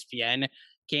crowd that ESPN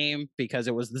came because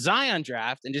it was the Zion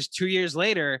draft, and just 2 years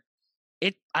later,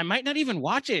 I might not even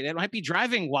watch it. It might be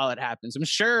driving while it happens. I'm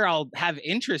sure I'll have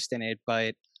interest in it,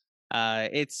 but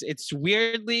it's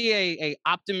weirdly a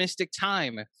optimistic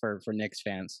time for Knicks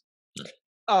fans.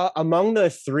 Among the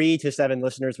 3 to 7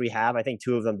 listeners we have, I think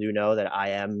 2 of them do know that I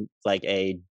am like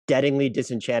a deadingly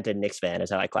disenchanted Knicks fan, is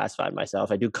how I classified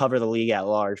myself. I do cover the league at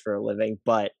large for a living,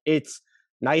 but it's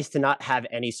nice to not have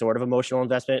any sort of emotional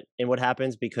investment in what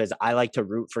happens because I like to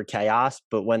root for chaos.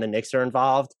 But when the Knicks are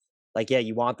involved,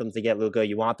 you want them to get Luka,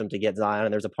 you want them to get Zion,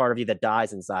 and there's a part of you that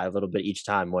dies inside a little bit each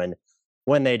time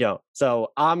when they don't. So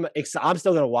I'm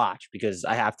still gonna watch because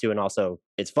I have to, and also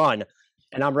it's fun,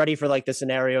 and I'm ready for the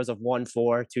scenarios of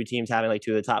 1-4, 2 teams having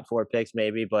 2 of the top 4 picks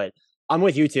maybe. But I'm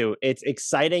with you too. It's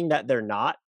exciting that they're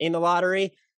not in the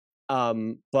lottery,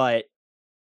 but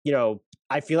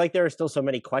I feel like there are still so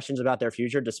many questions about their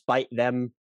future, despite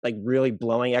them like really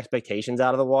blowing expectations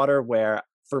out of the water. Where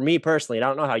for me personally, and I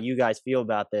don't know how you guys feel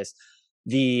about this,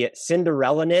 the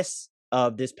Cinderella-ness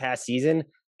of this past season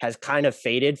has kind of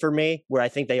faded for me, where I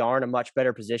think they are in a much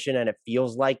better position, and it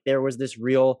feels like there was this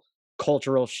real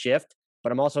cultural shift.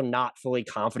 But I'm also not fully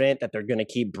confident that they're going to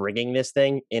keep bringing this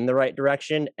thing in the right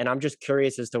direction. And I'm just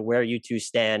curious as to where you two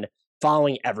stand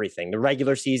following everything, the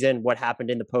regular season, what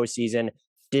happened in the postseason.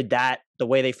 Did that, the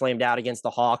way they flamed out against the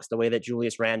Hawks, the way that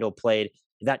Julius Randle played,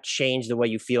 did that change the way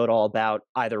you feel at all about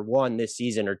either one this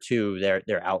season or two,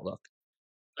 their outlook?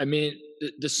 I mean,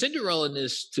 the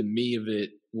Cinderella-ness to me of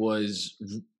it was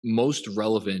most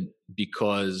relevant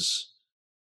because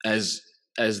as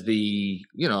the,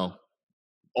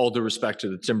 all due respect to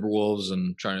the Timberwolves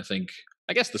and trying to think,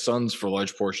 I guess the Suns for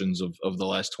large portions of the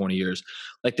last 20 years,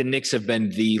 like the Knicks have been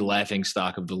the laughing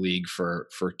stock of the league for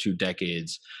 2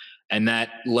 decades. And that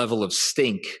level of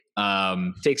stink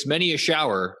takes many a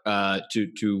shower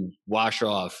to wash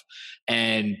off.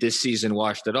 And this season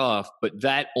washed it off. But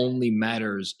that only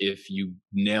matters if you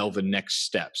nail the next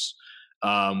steps,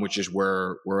 which is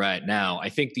where we're at now. I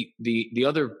think the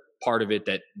other part of it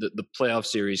that the playoff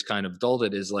series kind of dulled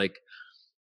it is like,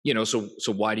 so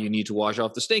why do you need to wash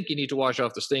off the stink? You need to wash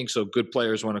off the stink so good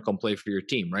players want to come play for your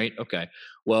team, right? Okay.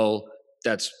 Well,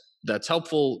 that's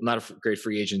helpful. Not a great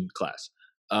free agent class.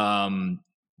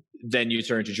 Then you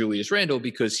turn to Julius Randle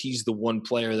because he's the one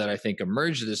player that I think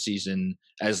emerged this season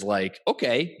as like,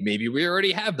 okay, maybe we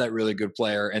already have that really good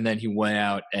player. And then he went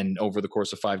out and over the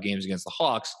course of 5 games against the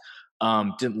Hawks,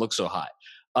 didn't look so hot.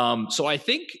 So I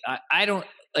think I don't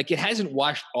like it hasn't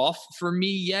washed off for me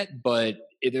yet, but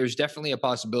there's definitely a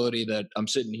possibility that I'm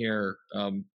sitting here.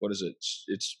 What is it?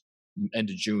 It's end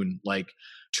of June, like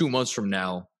 2 months from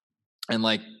now. And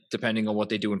like, depending on what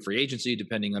they do in free agency,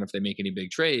 depending on if they make any big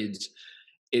trades,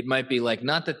 it might be like,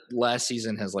 not that last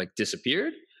season has like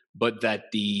disappeared, but that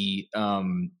the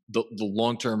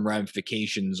long-term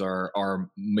ramifications are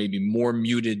maybe more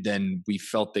muted than we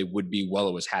felt they would be while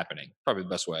it was happening. Probably the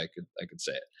best way I could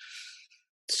say it.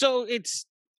 So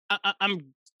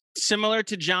I'm similar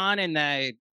to John in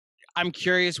that I'm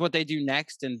curious what they do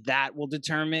next, and that will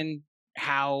determine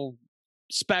how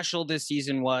special this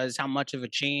season was, how much of a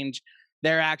change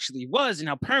there actually was, and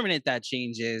how permanent that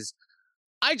change is.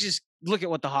 I just look at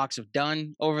what the Hawks have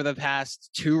done over the past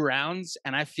 2 rounds,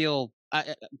 and I feel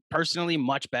personally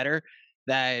much better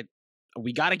that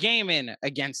we got a game in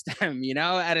against them.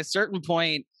 At a certain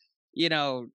point,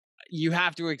 you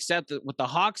have to accept that what the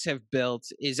Hawks have built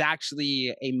is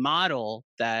actually a model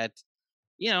that,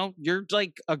 you're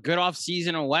like a good off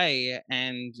season away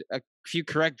and a few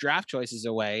correct draft choices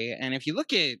away. And if you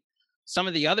look at some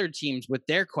of the other teams with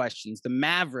their questions, the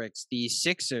Mavericks, the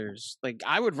Sixers, like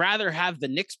I would rather have the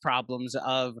Knicks problems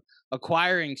of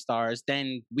acquiring stars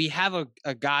than we have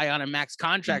a guy on a max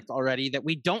contract already that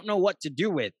we don't know what to do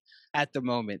with at the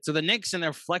moment. So the Knicks and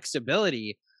their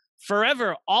flexibility,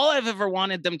 forever, all I've ever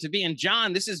wanted them to be, and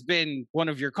John, this has been one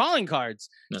of your calling cards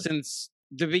since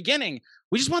the beginning.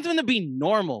 We just want them to be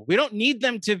normal. We don't need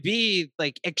them to be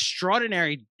like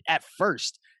extraordinary at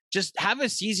first. Just have a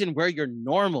season where you're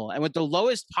normal. And with the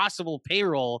lowest possible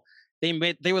payroll, they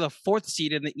were the 4th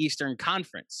seed in the Eastern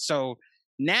Conference. So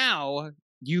now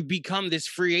you become this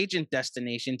free agent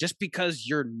destination just because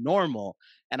you're normal.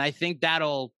 And I think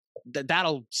that'll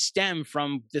stem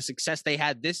from the success they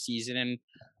had this season and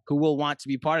who will want to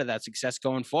be part of that success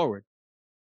going forward.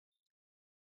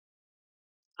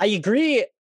 I agree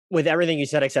with everything you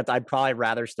said, except I'd probably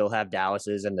rather still have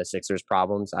Dallas's and the Sixers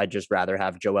problems. I'd just rather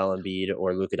have Joel Embiid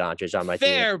or Luka Doncic on my team.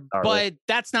 Fair, but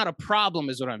that's not a problem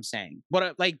is what I'm saying.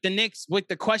 But like the Knicks, with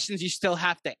the questions you still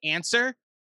have to answer,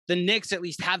 the Knicks at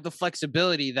least have the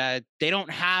flexibility that they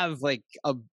don't have like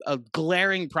a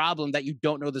glaring problem that you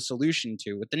don't know the solution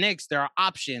to. With the Knicks, there are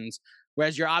options,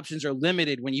 whereas your options are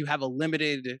limited when you have a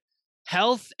limited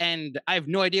health. And I have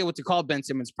no idea what to call Ben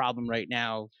Simmons' problem right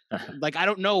now. Like, I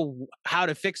don't know how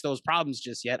to fix those problems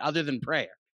just yet, other than prayer,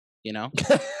 No,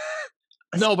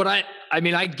 but I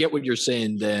mean, I get what you're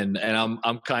saying, Dan, and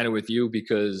I'm kind of with you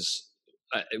because,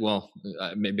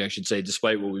 maybe I should say,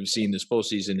 despite what we've seen this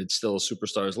postseason, it's still a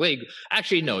superstars league.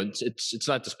 Actually, no, it's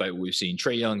not. Despite what we've seen,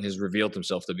 Trae Young has revealed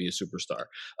himself to be a superstar.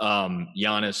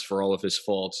 Giannis, for all of his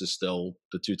faults, is still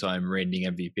the 2-time reigning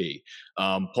MVP.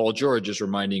 Paul George is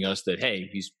reminding us that hey,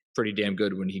 he's pretty damn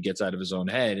good when he gets out of his own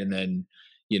head, and then.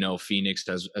 Phoenix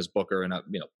has Booker and,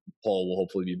 Paul will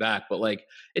hopefully be back. But, like,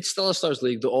 it's still a stars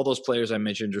league. All those players I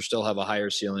mentioned still have a higher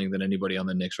ceiling than anybody on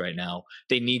the Knicks right now.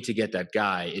 They need to get that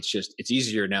guy. It's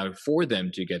easier now for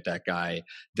them to get that guy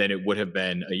than it would have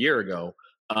been a year ago.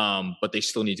 But they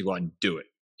still need to go out and do it,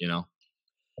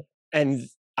 And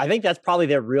I think that's probably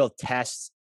their real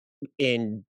test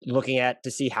in looking at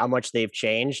to see how much they've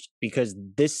changed, because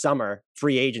this summer,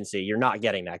 free agency, you're not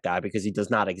getting that guy because he does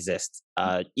not exist.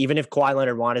 Even if Kawhi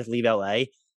Leonard wanted to leave LA,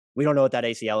 we don't know what that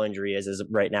ACL injury is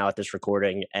right now at this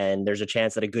recording. And there's a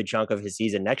chance that a good chunk of his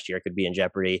season next year could be in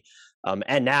jeopardy.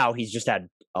 And now he's just had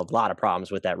a lot of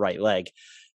problems with that right leg.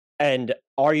 And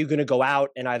are you going to go out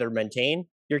and either maintain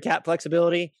your cap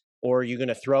flexibility, or are you going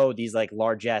to throw these like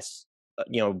largesse,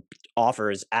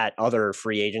 offers at other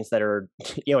free agents that are,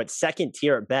 at second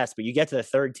tier at best, but you get to the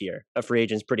third tier of free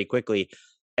agents pretty quickly.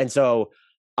 And so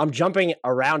I'm jumping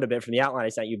around a bit from the outline I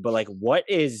sent you, but what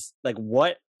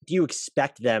do you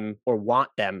expect them or want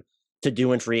them to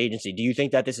do in free agency? Do you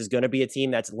think that this is going to be a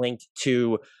team that's linked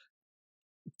to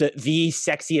the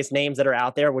sexiest names that are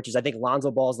out there, which is, I think, Lonzo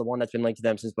Ball is the one that's been linked to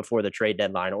them since before the trade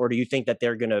deadline? Or do you think that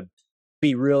they're going to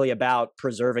be really about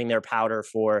preserving their powder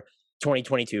for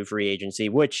 2022 free agency,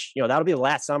 which, that'll be the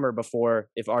last summer before,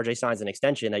 if RJ signs an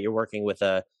extension, that you're working with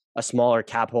a smaller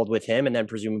cap hold with him. And then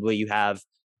presumably you have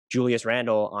Julius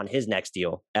Randle on his next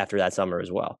deal after that summer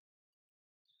as well.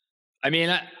 I mean,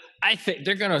 I think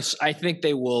I think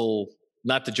they will,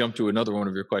 not to jump to another one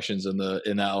of your questions in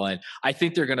that line. I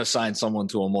think they're going to sign someone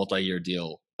to a multi-year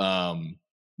deal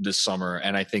this summer.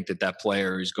 And I think that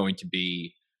player is going to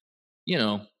be,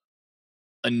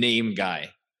 a name guy.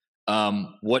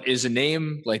 What is a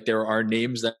name? Like, there are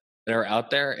names that are out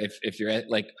there. If you're at,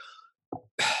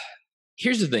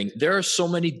 here's the thing. There are so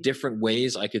many different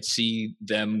ways I could see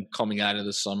them coming out of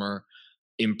the summer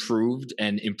improved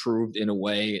in a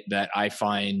way that I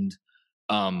find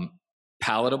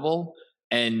palatable.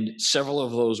 And several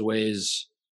of those ways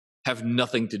have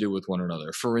nothing to do with one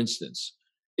another. For instance,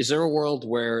 is there a world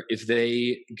where if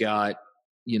they got,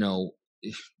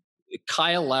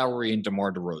 Kyle Lowry and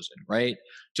DeMar DeRozan, right,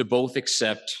 to both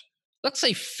accept, let's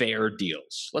say, fair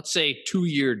deals, let's say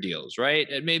 2-year deals, right,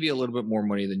 and maybe a little bit more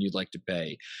money than you'd like to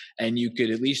pay, and you could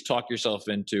at least talk yourself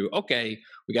into, okay,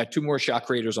 we got 2 more shot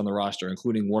creators on the roster,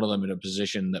 including one of them in a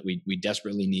position that we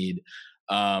desperately need.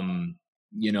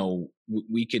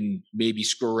 We can maybe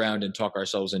screw around and talk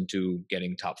ourselves into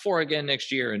getting top 4 again next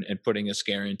year and putting a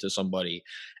scare into somebody.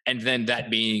 And then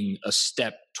that being a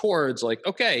step towards, like,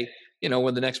 okay,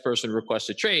 when the next person requests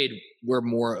a trade, we're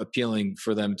more appealing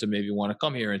for them to maybe want to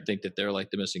come here and think that they're like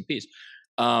the missing piece.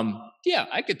 Yeah,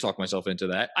 I could talk myself into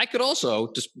that. I could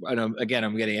also again,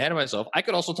 I'm getting ahead of myself. I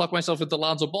could also talk myself into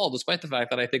Lonzo Ball, despite the fact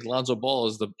that I think Lonzo Ball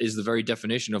is the very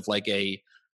definition of like a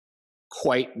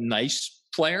quite nice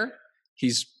player.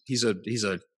 He's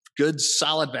a good,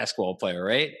 solid basketball player,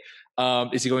 right?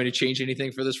 Is he going to change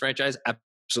anything for this franchise?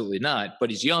 Absolutely not.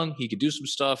 But he's young. He could do some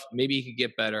stuff. Maybe he could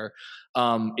get better.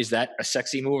 Is that a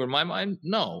sexy move in my mind?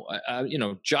 No.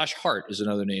 Josh Hart is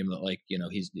another name that,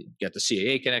 he's got the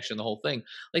CAA connection, the whole thing.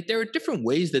 Like, there are different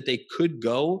ways that they could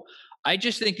go. I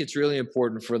just think it's really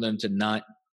important for them to not,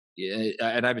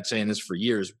 and I've been saying this for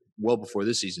years, well before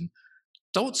this season,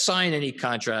 don't sign any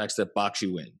contracts that box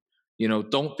you in.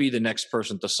 Don't be the next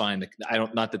person to sign.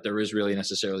 Not that there is really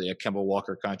necessarily a Kemba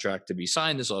Walker contract to be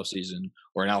signed this offseason,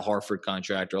 or an Al Horford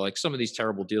contract, or like some of these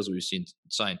terrible deals we've seen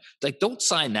signed. Like, don't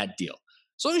sign that deal.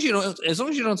 As long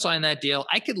as you don't sign that deal,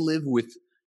 I could live with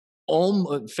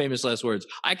famous last words.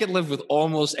 I could live with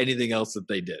almost anything else that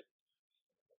they did.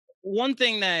 One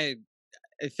thing that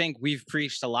I think we've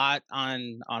preached a lot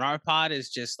on our pod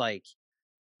is just like,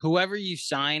 whoever you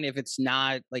sign, if it's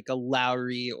not like a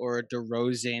Lowry or a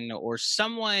DeRozan or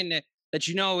someone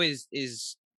that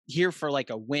is here for like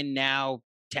a win now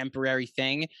temporary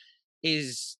thing,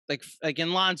 is like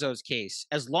in Lonzo's case,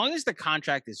 as long as the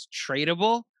contract is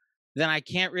tradable, then I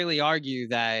can't really argue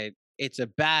that it's a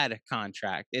bad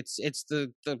contract. It's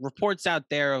the reports out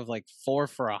there of like 4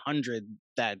 for $100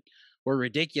 that were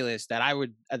ridiculous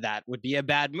that would be a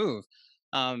bad move.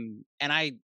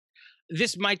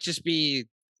 This might just be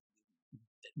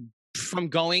from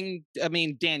going, I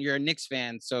mean, Dan, you're a Knicks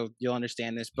fan, so you'll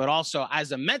understand this, but also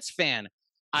as a Mets fan,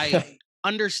 I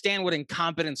understand what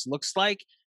incompetence looks like.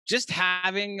 Just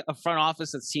having a front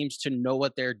office that seems to know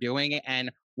what they're doing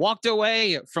and walked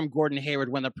away from Gordon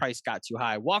Hayward when the price got too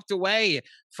high, walked away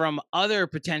from other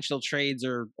potential trades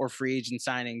or free agent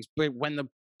signings, but when the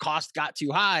cost got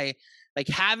too high, like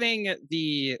having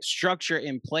the structure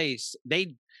in place,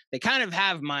 they kind of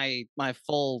have my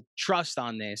full trust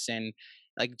on this. And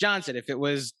like John said, if it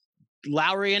was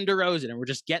Lowry and DeRozan and we're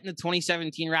just getting the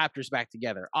 2017 Raptors back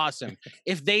together, awesome.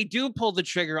 If they do pull the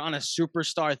trigger on a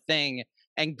superstar thing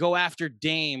and go after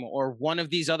Dame or one of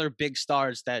these other big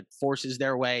stars that forces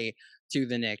their way to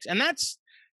the Knicks, and that's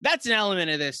an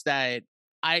element of this that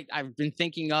I've been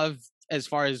thinking of as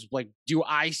far as like, do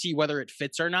I see whether it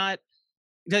fits or not?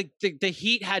 the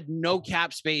Heat had no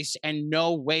cap space and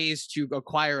no ways to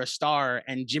acquire a star,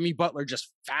 and Jimmy Butler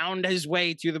just found his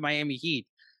way to the Miami Heat.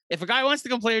 If a guy wants to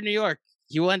come play in New York,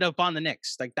 he will end up on the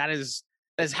Knicks. Like that is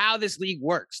how this league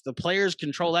works. The players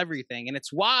control everything, and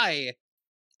it's why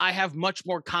I have much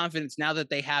more confidence now that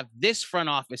they have this front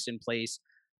office in place,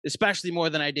 especially more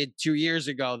than I did 2 years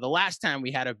ago, the last time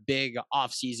we had a big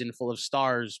offseason full of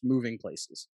stars moving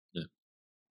places. Yeah.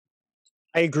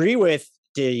 I agree with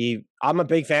I'm a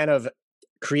big fan of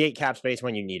create cap space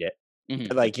when you need it.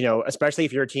 Mm-hmm. Like, especially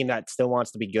if you're a team that still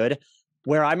wants to be good.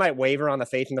 Where I might waver on the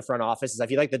faith in the front office is I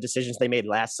feel like the decisions they made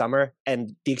last summer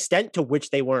and the extent to which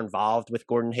they were involved with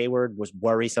Gordon Hayward was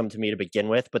worrisome to me to begin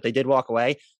with, but they did walk away.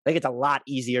 I think it's a lot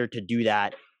easier to do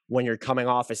that when you're coming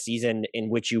off a season in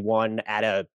which you won at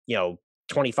a,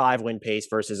 25 win pace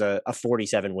versus a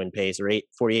 47 win pace or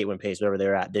 48 win pace, whatever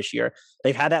they're at this year.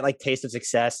 They've had that like taste of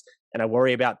success. And I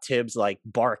worry about Tibbs like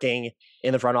barking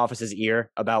in the front office's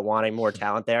ear about wanting more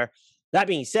talent there. That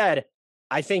being said,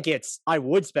 I think I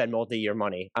would spend multi-year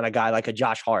money on a guy like a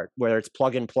Josh Hart, where it's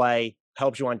plug and play,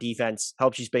 helps you on defense,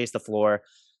 helps you space the floor.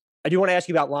 I do want to ask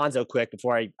you about Lonzo quick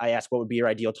before I ask what would be your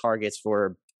ideal targets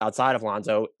for outside of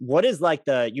Lonzo. What is like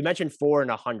you mentioned 4 and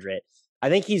 100. I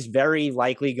think he's very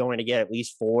likely going to get at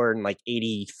least 4 and like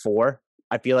 84.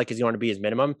 I feel like is going to be his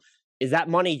minimum. Is that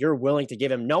money you're willing to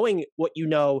give him, knowing what you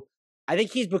know? I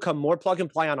think he's become more plug and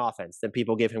play on offense than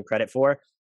people give him credit for.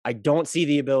 I don't see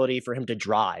the ability for him to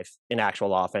drive in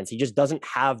actual offense. He just doesn't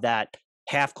have that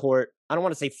half court, I don't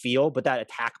want to say feel, but that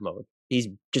attack mode.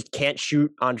 He just can't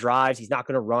shoot on drives. He's not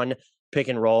going to run pick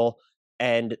and roll.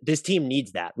 And this team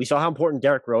needs that. We saw how important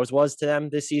Derrick Rose was to them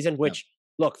this season, which,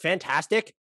 look,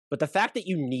 fantastic. But the fact that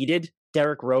you needed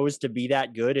Derrick Rose to be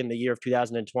that good in the year of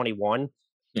 2021,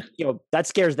 that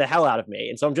scares the hell out of me.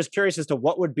 And so I'm just curious as to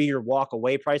what would be your walk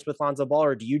away price with Lonzo Ball,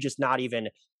 or do you just not even,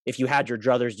 if you had your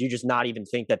druthers, do you just not even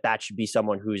think that should be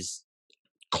someone who's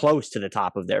close to the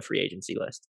top of their free agency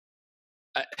list?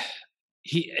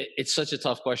 It's such a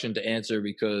tough question to answer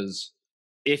because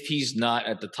if he's not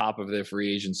at the top of their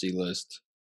free agency list,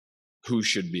 who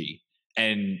should be?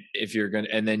 And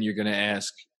then you're gonna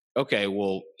ask, okay,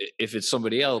 well, if it's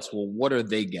somebody else, well, what are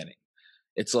they getting?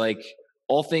 It's like,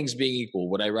 all things being equal,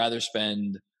 would I rather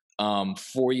spend 4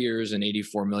 years and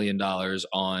 $84 million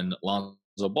on Lonzo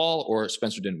Ball or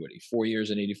Spencer Dinwiddie? 4 years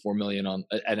and $84 million on,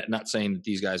 and not saying that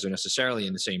these guys are necessarily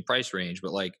in the same price range,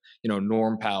 but like,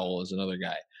 Norm Powell is another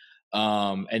guy.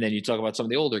 And then you talk about some of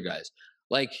the older guys.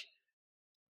 Like,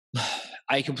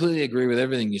 I completely agree with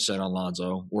everything you said on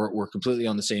Lonzo. We're completely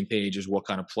on the same page as what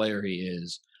kind of player he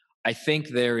is. I think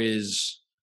there is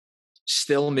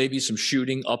still maybe some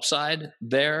shooting upside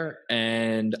there.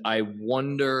 And I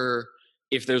wonder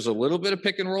if there's a little bit of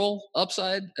pick and roll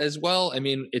upside as well. I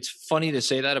mean, it's funny to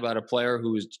say that about a player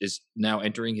who is now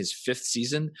entering his 5th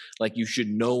season. Like, you should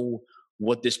know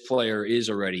what this player is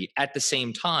already. At the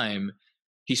same time,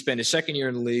 he spent his 2nd year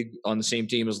in the league on the same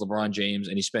team as LeBron James,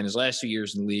 and he spent his last 2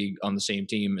 years in the league on the same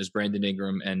team as Brandon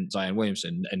Ingram and Zion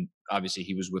Williamson. And obviously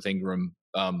he was with Ingram,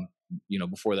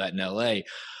 before that in LA.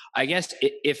 I guess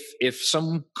if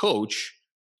some coach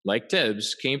like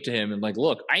Tibbs came to him and like,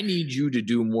 look, I need you to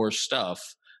do more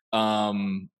stuff.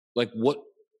 Like, what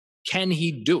can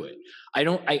he do it?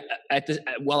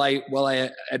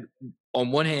 On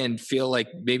one hand feel like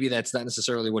maybe that's not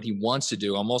necessarily what he wants to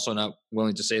do. I'm also not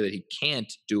willing to say that he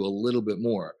can't do a little bit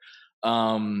more.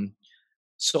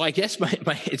 So I guess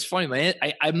it's funny,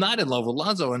 I'm not in love with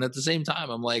Lonzo, and at the same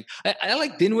time, I'm like, I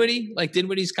like Dinwiddie. Like,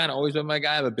 Dinwiddie's kind of always been my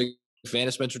guy. I'm a big fan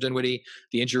of Spencer Dinwiddie.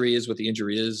 The injury is what the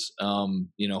injury is.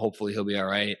 Hopefully he'll be all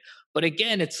right. But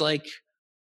again, it's like,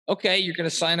 okay, you're going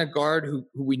to sign a guard who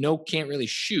we know can't really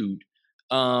shoot.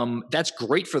 That's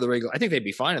great for the regular. I think they'd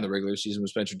be fine in the regular season with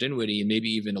Spencer Dinwiddie and maybe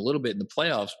even a little bit in the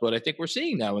playoffs. But I think we're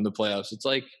seeing now in the playoffs, it's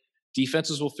like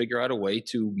defenses will figure out a way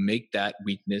to make that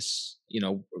weakness,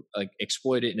 like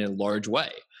exploit it in a large way.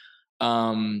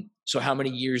 So how many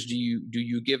years do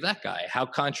you give that guy? How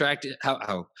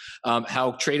tradable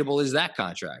is that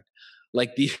contract?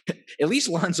 Like at least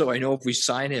Lonzo, I know if we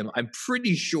sign him, I'm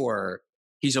pretty sure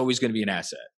he's always going to be an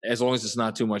asset as long as it's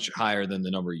not too much higher than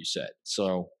the number you said.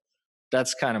 So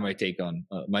that's kind of my take on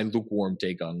my lukewarm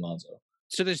take on Lonzo.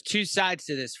 So there's 2 sides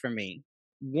to this for me.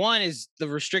 One is the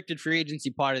restricted free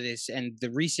agency part of this, and the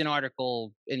recent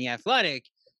article in The Athletic.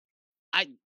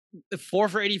 The 4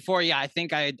 for 84. Yeah, I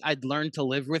think I'd learn to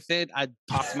live with it. I'd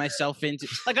talk to myself into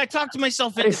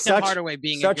Tim Hardaway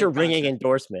being such a ringing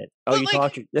endorsement. Oh,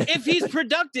 but you if he's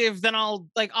productive, then I'll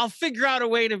figure out a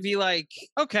way to be like,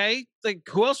 okay, like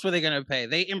who else were they going to pay?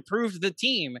 They improved the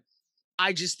team.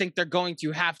 I just think they're going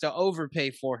to have to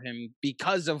overpay for him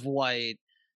because of what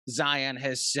Zion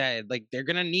has said, like, they're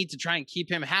going to need to try and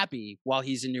keep him happy while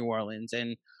he's in New Orleans.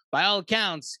 And by all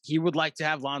accounts, he would like to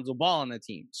have Lonzo Ball on the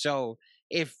team. So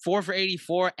if 4 for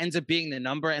 84 ends up being the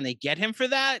number and they get him for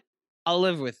that, I'll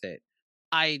live with it.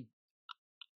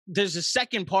 There's a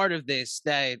second part of this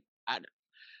that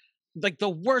like the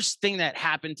worst thing that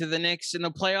happened to the Knicks in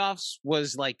the playoffs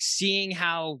was like seeing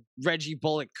how Reggie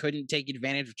Bullock couldn't take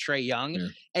advantage of Trae Young. Yeah.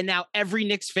 And now every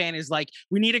Knicks fan is like,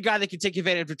 we need a guy that can take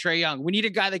advantage of Trae Young. We need a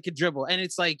guy that can dribble. And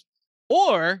it's like,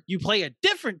 or you play a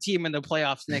different team in the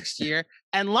playoffs next year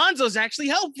and Lonzo's actually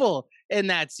helpful in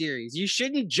that series. You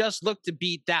shouldn't just look to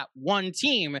beat that one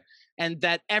team and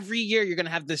that every year you're going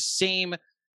to have the same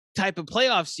type of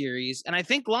playoff series. And I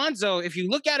think Lonzo, if you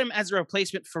look at him as a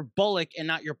replacement for Bullock and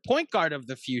not your point guard of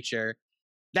the future,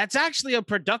 that's actually a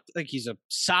like he's a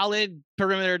solid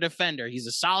perimeter defender. He's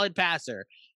a solid passer.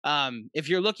 If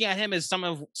you're looking at him as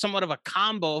somewhat of a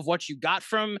combo of what you got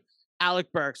from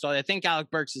Alec Burks, so I think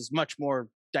Alec Burks is much more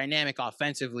dynamic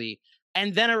offensively,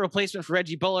 and then a replacement for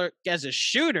Reggie Bullock as a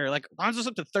shooter, like Lonzo's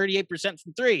up to 38%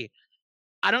 from three.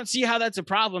 I don't see how that's a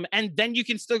problem. And then you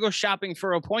can still go shopping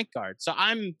for a point guard. So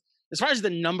as far as the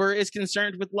number is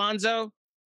concerned with Lonzo,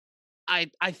 I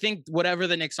think whatever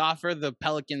the Knicks offer, the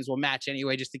Pelicans will match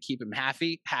anyway, just to keep him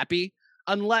happy,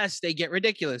 unless they get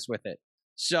ridiculous with it.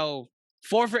 So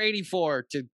 4 for 84,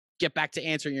 to get back to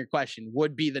answering your question,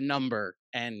 would be the number.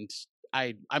 And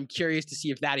I'm curious to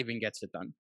see if that even gets it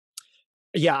done.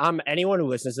 Yeah, anyone who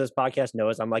listens to this podcast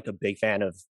knows I'm like a big fan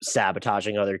of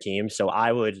sabotaging other teams. So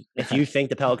I would, if you think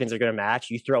the Pelicans are going to match,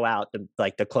 you throw out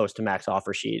the close to max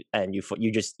offer sheet and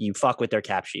you fuck with their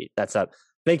cap sheet. That's a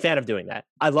big fan of doing that.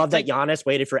 I love that Giannis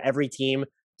waited for every team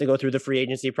to go through the free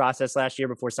agency process last year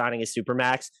before signing his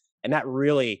supermax, and that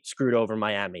really screwed over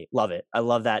Miami. Love it. I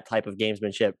love that type of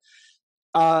gamesmanship.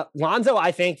 Lonzo,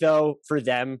 I think though, for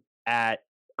them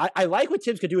I like what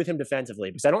Tibbs could do with him defensively,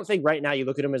 because I don't think right now you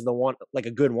look at him as the one, like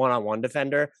a good one-on-one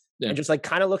defender. Yeah. And just like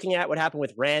kind of looking at what happened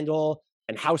with Randall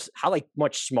and how like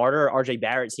much smarter RJ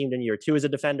Barrett seemed in year 2 as a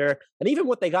defender, and even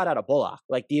what they got out of Bullock,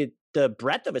 like the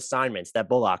breadth of assignments that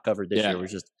Bullock covered this year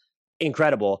was just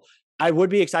incredible. I would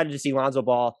be excited to see Lonzo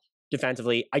Ball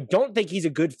defensively. I don't think he's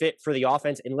a good fit for the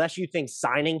offense unless you think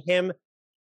signing him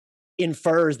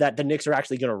infers that the Knicks are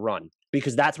actually going to run,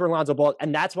 because that's where Lonzo Ball,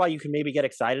 and that's why you can maybe get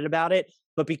excited about it.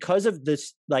 But because of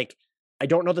this, like, I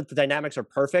don't know that the dynamics are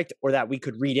perfect or that we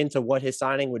could read into what his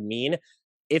signing would mean.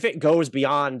 If it goes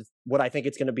beyond what I think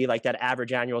it's going to be, like that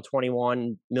average annual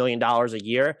 $21 million a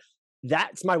year,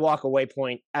 that's my walk away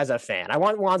point as a fan. I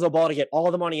want Lonzo Ball to get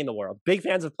all the money in the world. Big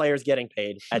fans of players getting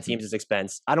paid at teams'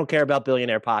 expense. I don't care about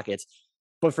billionaire pockets.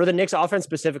 But for the Knicks offense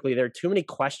specifically, there are too many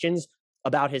questions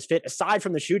about his fit aside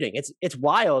from the shooting. It's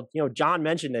wild. You know, John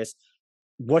mentioned this,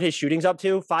 what his shooting's up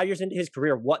to 5 years into his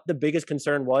career. What the biggest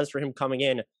concern was for him coming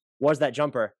in was that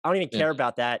jumper. I don't even care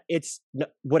about that. It's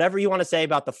whatever you want to say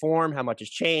about the form, how much has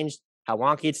changed, how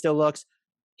wonky it still looks.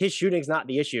 His shooting's not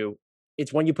the issue.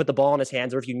 It's when you put the ball in his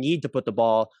hands, or if you need to put the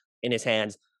ball in his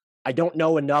hands. I don't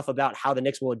know enough about how the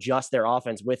Knicks will adjust their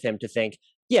offense with him to think,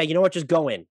 yeah, you know what, just go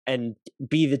in and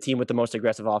be the team with the most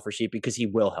aggressive offer sheet, because he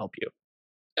will help you.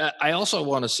 I also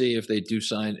want to see if they do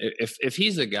sign, if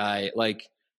he's a guy, like,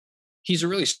 he's a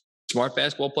really smart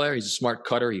basketball player. He's a smart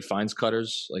cutter. He finds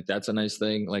cutters. Like, that's a nice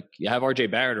thing. Like, you have RJ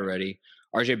Barrett already.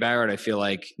 RJ Barrett, I feel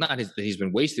like, not that he's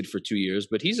been wasted for 2 years,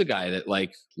 but he's a guy that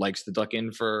like likes to duck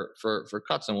in for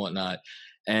cuts and whatnot.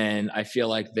 And I feel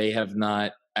like they have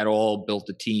not at all built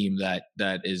a team that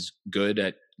is good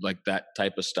at like that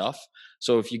type of stuff.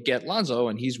 So if you get Lonzo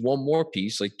and he's one more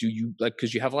piece, like, do you, like,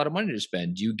 because you have a lot of money to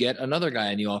spend, do you get another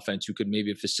guy in the offense who could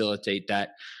maybe facilitate that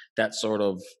sort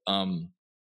of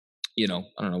you know,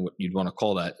 I don't know what you'd want to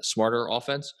call that, smarter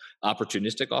offense,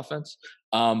 opportunistic offense.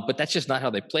 But that's just not how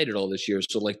they played it all this year.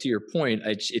 So, like, to your point,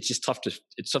 it's just tough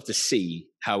to see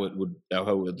how it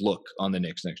would look on the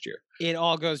Knicks next year. It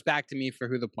all goes back to me for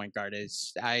who the point guard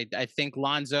is. I think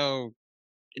Lonzo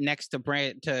next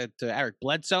to Eric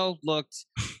Bledsoe looked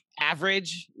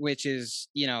average, which is,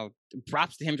 you know,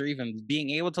 props to him for even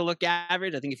being able to look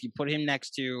average. I think if you put him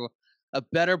next to a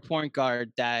better point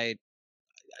guard that,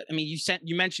 I mean,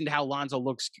 you mentioned how Lonzo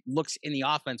looks in the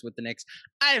offense with the Knicks.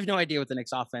 I have no idea what the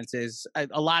Knicks offense is.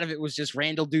 A lot of it was just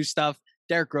Randall do stuff,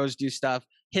 Derrick Rose do stuff,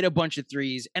 hit a bunch of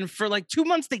threes, and for like 2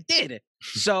 months they did.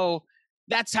 So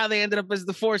that's how they ended up as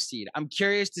the 4 seed. I'm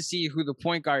curious to see who the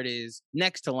point guard is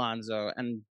next to Lonzo,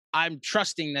 and I'm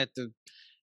trusting that the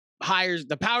powers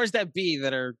that be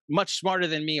that are much smarter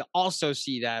than me also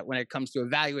see that when it comes to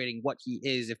evaluating what he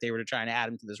is if they were to try and add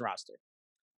him to this roster.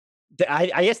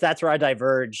 I guess that's where I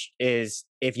diverge is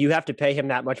if you have to pay him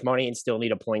that much money and still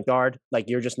need a point guard, like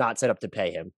you're just not set up to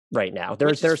pay him right now. There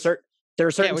are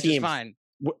certain teams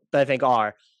that I think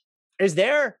are. Is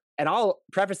there, and I'll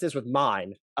preface this with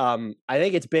mine. I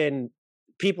think it's been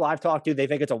people I've talked to, they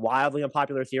think it's a wildly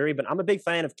unpopular theory, but I'm a big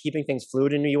fan of keeping things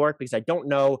fluid in New York because I don't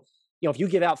know, if you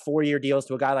give out 4-year deals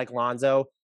to a guy like Lonzo,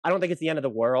 I don't think it's the end of the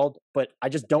world, but I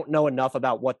just don't know enough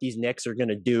about what these Knicks are going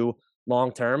to do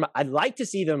long term. I'd like to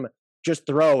see them just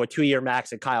throw a 2-year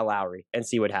max at Kyle Lowry and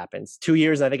see what happens. 2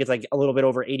 years, I think it's like a little bit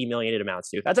over 80 million it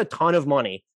amounts to. That's a ton of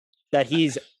money that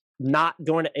he's not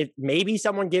going to, maybe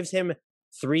someone gives him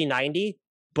 390,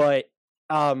 but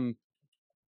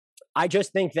I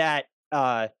just think that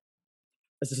I'm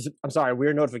sorry, a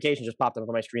weird notification just popped up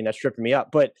on my screen that's tripping me up,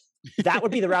 but that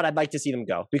would be the route I'd like to see them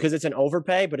go because it's an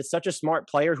overpay, but it's such a smart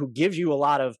player who gives you a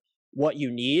lot of what you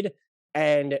need.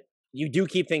 And you do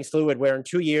keep things fluid where in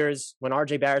 2 years, when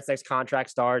RJ Barrett's next contract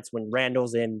starts, when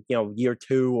Randall's in, year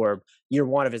 2 or year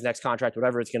 1 of his next contract,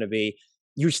 whatever it's going to be,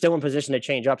 you're still in position to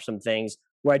change up some things.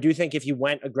 Where I do think if you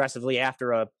went aggressively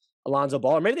after a Alonzo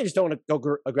Ball, or maybe they just don't want to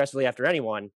go aggressively after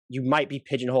anyone, you might be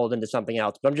pigeonholed into something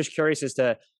else. But I'm just curious as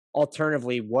to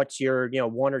alternatively, what's your,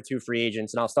 1 or 2 free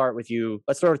agents? And I'll start with you.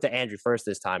 Let's throw it to Andrew first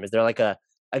this time. Is there like a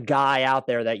guy out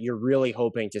there that you're really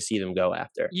hoping to see them go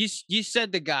after? You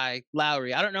said the guy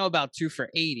Lowry. I don't know about 2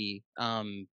 for 80.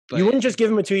 But you wouldn't just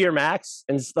give him a 2-year max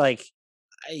and it's like,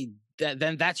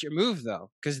 then that's your move though,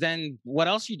 because then what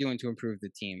else are you doing to improve the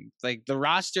team? Like the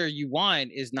roster you want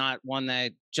is not one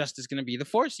that just is going to be the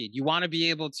 4 seed. You want to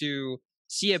be able to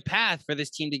see a path for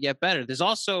this team to get better. There's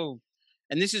also,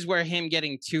 and this is where him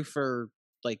getting 2 for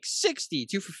like 60,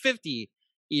 2 for 50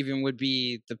 even would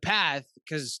be the path,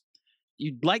 because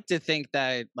you'd like to think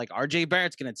that like RJ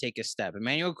Barrett's going to take a step.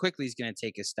 Emmanuel Quickley is going to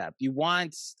take a step. You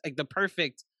want like the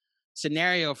perfect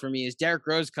scenario for me is Derrick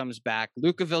Rose comes back,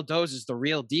 Luka Vildoza is the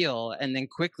real deal, and then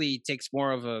Quickley takes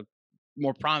more of a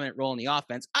more prominent role in the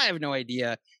offense. I have no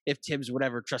idea if Tibbs would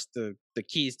ever trust the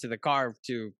keys to the car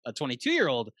to a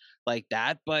 22-year-old like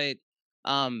that, but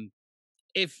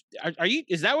is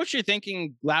that what you're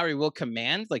thinking Lowry will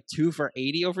command, like 2 for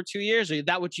 80 over 2 years, or is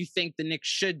that what you think the Knicks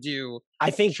should do?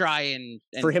 I think try and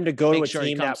for him to go to a sure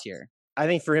team I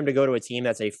think for him to go to a team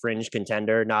that's a fringe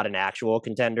contender, not an actual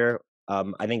contender.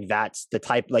 I think that's the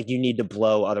type, like you need to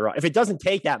blow if it doesn't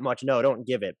take that much, no, don't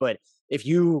give it. But if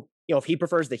if he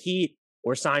prefers the Heat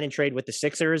or sign and trade with the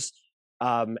Sixers,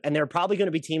 and there are probably going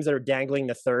to be teams that are dangling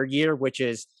the 3rd year, which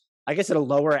is, I guess, at a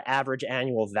lower average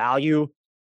annual value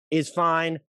is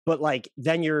fine. But like,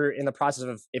 then you're in the process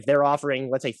of, if they're offering,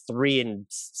 let's say 3 and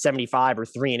 75 or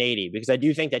 3 and 80, because I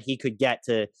do think that he could get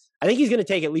to, I think he's going to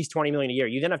take at least 20 million a year.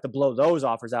 You then have to blow those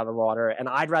offers out of the water. And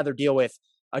I'd rather deal with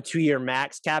a 2-year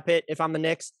max cap hit if I'm the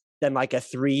Knicks than like a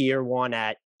 3-year one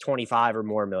at 25 or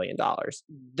more $1 million.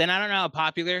 Then I don't know how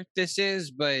popular this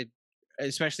is, but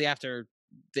especially after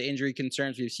the injury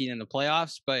concerns we've seen in the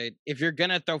playoffs. But if you're going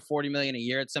to throw 40 million a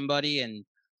year at somebody and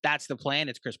that's the plan,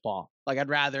 it's Chris Paul. Like I'd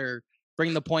rather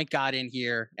bring the point guard in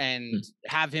here and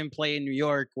have him play in New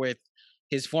York with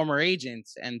his former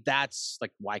agents. And that's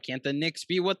like, why can't the Knicks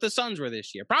be what the Suns were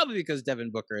this year? Probably because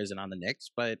Devin Booker isn't on the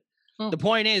Knicks, but the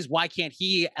point is, why can't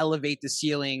he elevate the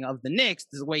ceiling of the Knicks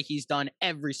the way he's done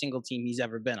every single team he's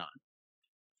ever been on?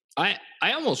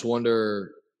 I almost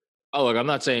wonder, look, I'm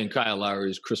not saying Kyle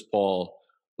Lowry is Chris Paul,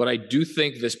 but I do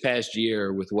think this past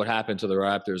year with what happened to the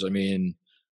Raptors, I mean,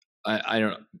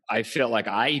 I felt like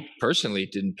I personally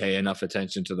didn't pay enough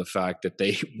attention to the fact that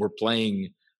they were playing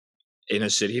in a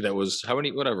city that was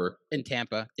whatever in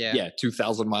Tampa, yeah,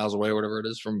 2,000 miles away, whatever it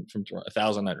is from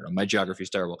 1,000. I don't know, my geography is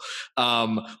terrible.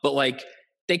 But like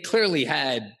they clearly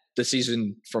had the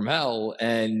season from hell,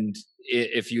 and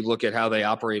if you look at how they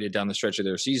operated down the stretch of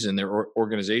their season,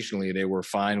 organizationally they were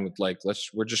fine with like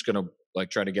we're just gonna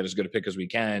like try to get as good a pick as we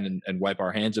can and wipe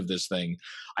our hands of this thing.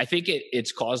 I think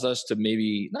it's caused us to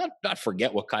maybe not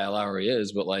forget what Kyle Lowry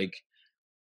is, but like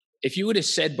if you would have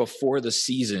said before the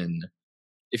season.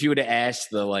 If you would have asked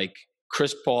the like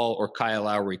Chris Paul or Kyle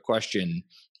Lowry question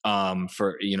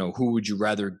for, who would you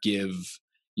rather give,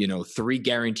 3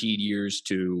 guaranteed years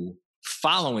to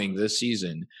following this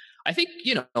season, I think,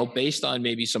 based on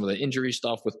maybe some of the injury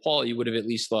stuff with Paul, you would have at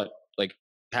least thought like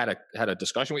had a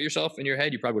discussion with yourself in your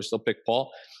head. You probably would have still picked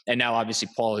Paul. And now obviously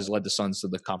Paul has led the Suns to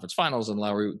the conference finals and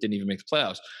Lowry didn't even make the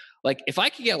playoffs. Like if I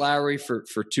could get Lowry for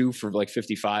 2 for like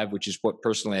 55, which is what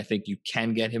personally I think you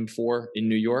can get him for in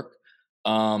New York,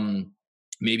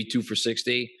 maybe 2 for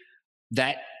 60,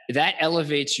 that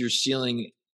elevates your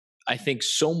ceiling, I think,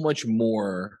 so much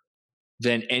more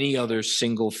than any other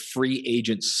single free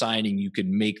agent signing you could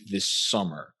make this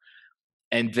summer.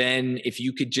 And then if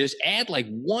you could just add like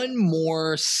one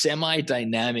more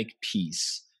semi-dynamic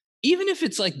piece, even if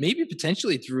it's like maybe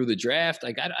potentially through the draft,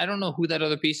 like I don't know who that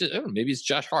other piece is. Oh, maybe it's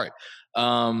Josh Hart.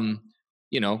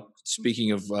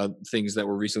 Speaking of things that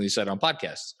were recently said on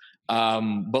podcasts.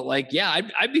 But like, yeah,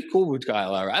 I'd be cool with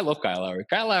Kyle Lowry. I love Kyle Lowry.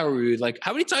 Kyle Lowry, like,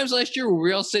 how many times last year were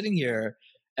we all sitting here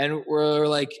and we're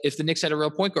like, if the Knicks had a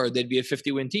real point guard, they'd be a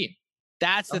 50-win team.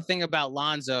 That's the thing about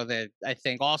Lonzo that I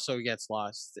think also gets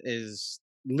lost is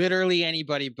literally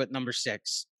anybody but number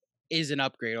 6 is an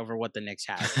upgrade over what the Knicks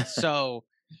have. So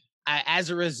as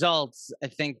a result, I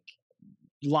think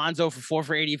Lonzo for 4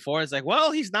 for 84 is like,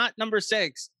 well, he's not number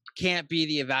 6. Can't be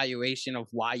the evaluation of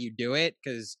why you do it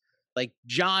because like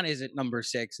John isn't number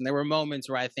 6. And there were moments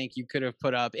where I think you could have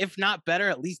put up, if not better,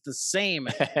 at least the same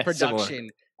production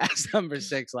as number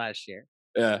 6 last year.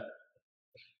 Yeah.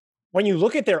 When you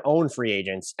look at their own free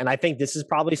agents, and I think this is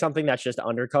probably something that's just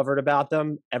undercovered about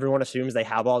them, everyone assumes they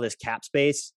have all this cap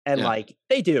space, and like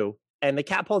they do. And the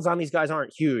cap holds on these guys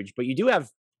aren't huge, but you do have,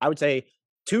 I would say,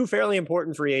 2 fairly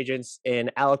important free agents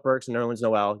in Alec Burks and Nerlens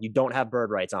Noel. You don't have bird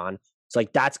rights on. It's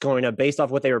like that's going to, based off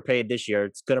what they were paid this year,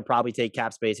 it's going to probably take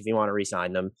cap space if you want to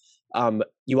re-sign them.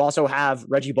 You also have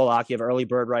Reggie Bullock. You have early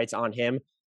bird rights on him.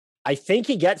 I think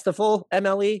he gets the full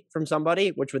MLE from somebody,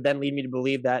 which would then lead me to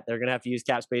believe that they're going to have to use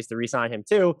cap space to re-sign him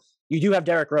too. You do have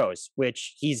Derrick Rose,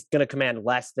 which he's going to command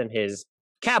less than his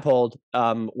cap hold,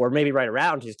 or maybe right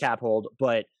around his cap hold.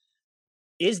 But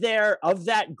is there, of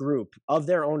that group, of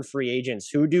their own free agents,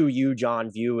 who do you,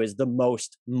 John, view as the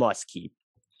most must keep?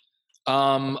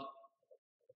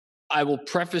 I will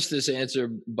preface this answer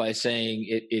by saying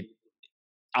it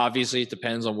obviously it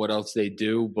depends on what else they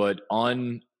do, but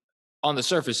on the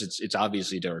surface, it's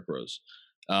obviously Derrick Rose.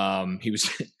 He was,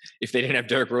 if they didn't have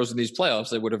Derrick Rose in these playoffs,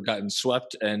 they would have gotten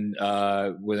swept and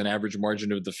with an average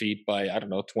margin of defeat by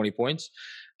 20 points.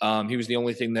 He was the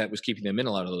only thing that was keeping them in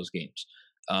a lot of those games.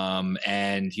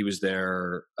 And he was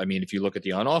there. I mean, if you look at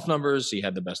the on-off numbers, he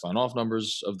had the best on-off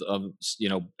numbers of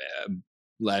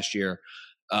last year.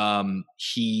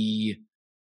 He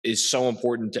is so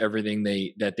important to everything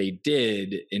that they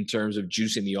did in terms of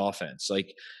juicing the offense.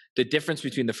 Like the difference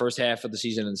between the first half of the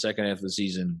season and the second half of the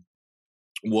season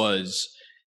was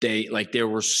there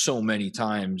were so many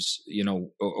times,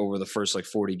 over the first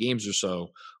 40 games or so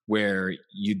where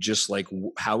you just like,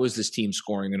 how is this team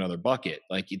scoring another bucket?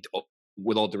 Like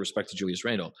with all due respect to Julius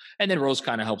Randle. And then Rose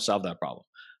kind of helped solve that problem.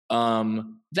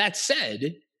 That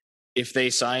said, if they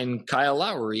sign Kyle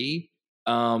Lowry,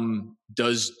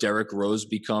 does Derrick Rose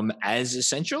become as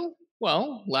essential?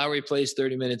 Well, Lowry plays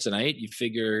 30 minutes a night. You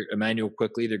figure Emmanuel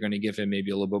Quickley, they're going to give him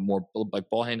maybe a little bit more like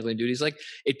ball handling duties.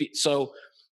 So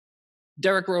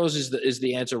Derrick Rose is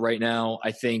the answer right now.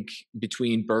 I think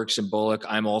between Burks and Bullock,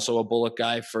 I'm also a Bullock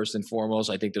guy first and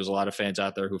foremost. I think there's a lot of fans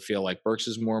out there who feel like Burks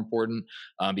is more important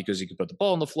because he could put the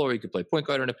ball on the floor. He could play point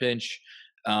guard in a pinch.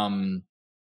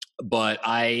 But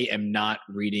I am not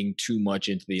reading too much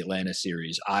into the Atlanta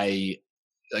series.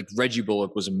 Reggie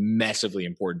Bullock was massively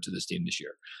important to this team this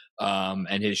year.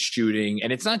 And his shooting,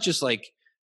 and it's not just like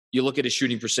you look at his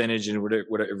shooting percentage and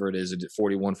whatever it is,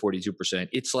 41, 42%.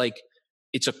 It's like,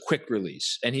 it's a quick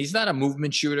release, and he's not a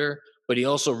movement shooter, but he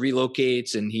also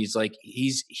relocates, and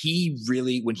he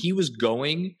really, when he was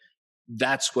going,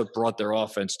 that's what brought their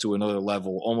offense to another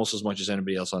level almost as much as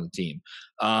anybody else on the team.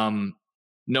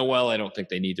 Noel, I don't think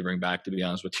they need to bring back, to be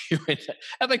honest with you.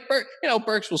 I think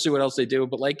Burks, we'll see what else they do.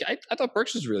 But I thought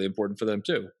Burks was really important for them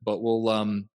too. But we'll,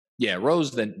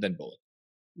 Rose, then Bullock.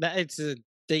 It's the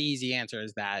easy answer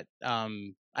is that.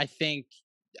 I think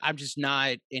I'm just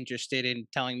not interested in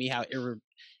telling me how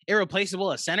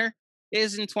irreplaceable a center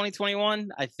is in 2021.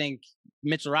 I think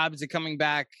Mitchell Robinson coming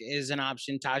back is an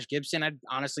option. Taj Gibson, I'd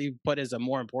honestly put as a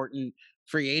more important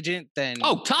free agent than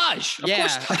Taj. Of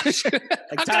course, Taj.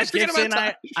 Like Taj Gibson,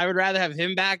 I would rather have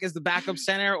him back as the backup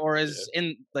center or as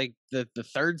in like the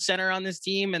third center on this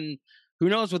team. And who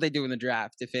knows what they do in the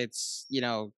draft if it's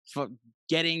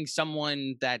getting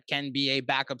someone that can be a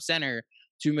backup center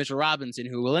to Mitchell Robinson,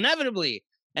 who will inevitably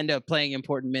end up playing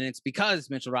important minutes because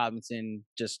Mitchell Robinson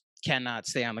just cannot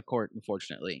stay on the court,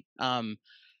 unfortunately.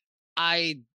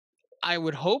 I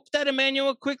would hope that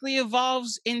Emmanuel quickly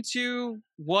evolves into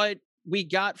what we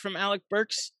got from Alec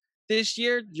Burks this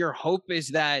year. Your hope is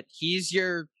that he's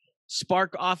your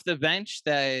spark off the bench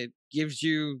that gives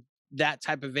you that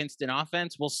type of instant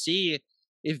offense. We'll see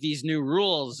if these new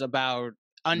rules about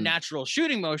unnatural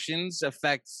shooting motions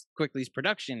affect Quickley's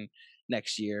production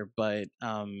next year. But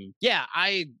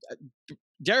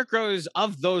Derrick Rose,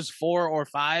 of those 4 or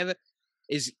 5,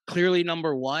 is clearly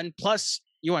number 1. Plus,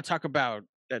 you want to talk about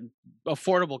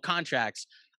affordable contracts.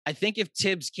 I think if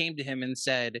Tibbs came to him and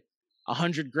said,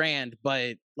 $100,000,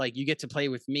 but like you get to play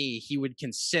with me, he would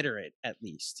consider it at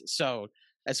least. So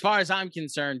as far as I'm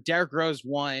concerned, Derrick Rose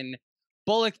 1,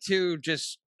 Bullock 2,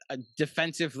 just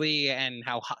defensively and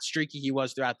how streaky he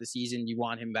was throughout the season. You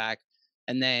want him back.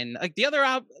 And then like the other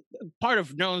part of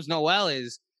Nerlens Noel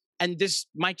is, and this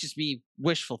might just be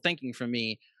wishful thinking from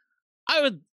me, I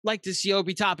would like to see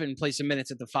Obi Toppin play some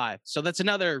minutes at the 5. So that's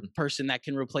another person that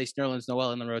can replace Nerlens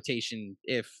Noel in the rotation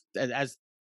as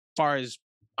far as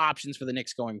options for the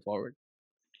Knicks going forward.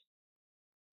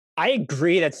 I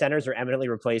agree that centers are eminently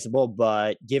replaceable,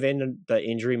 but given the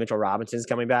injury Mitchell Robinson's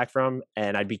coming back from,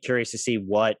 and I'd be curious to see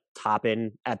what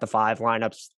Toppin at the 5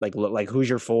 lineups like who's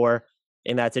your 4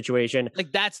 in that situation.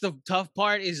 Like that's the tough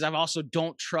part is I also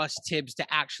don't trust Tibbs to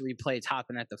actually play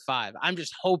Toppin at the 5. I'm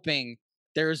just hoping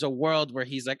there's a world where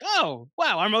he's like, oh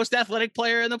wow, our most athletic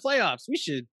player in the playoffs. We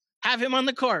should have him on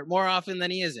the court more often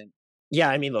than he isn't. Yeah,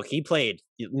 I mean, look, he played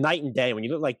night and day. When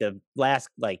you look like the last,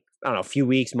 like, I don't know, few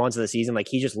weeks, months of the season, like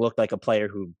he just looked like a player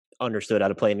who understood how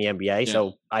to play in the NBA. Yeah.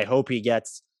 So I hope he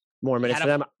gets more minutes for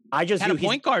them. I just had a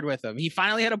point guard with him. He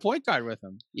finally had a point guard with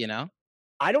him, you know?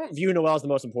 I don't view Noel as the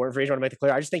most important free agent. I want to make it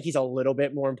clear. I just think he's a little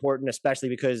bit more important, especially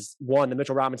because, one, the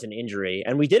Mitchell Robinson injury.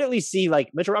 And we did at least see, like,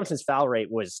 Mitchell Robinson's foul rate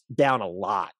was down a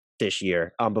lot this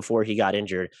year before he got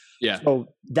injured. Yeah. So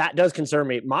that does concern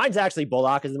me. Mine's actually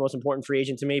Bullock is the most important free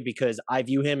agent to me because I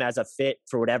view him as a fit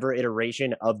for whatever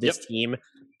iteration of this team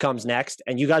comes next.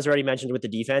 And you guys already mentioned with the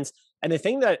defense. And the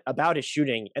thing that about his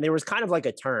shooting, and there was kind of like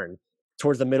a turn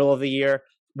towards the middle of the year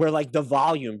where like the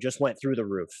volume just went through the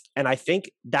roof. And I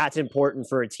think that's important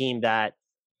for a team that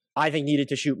I think needed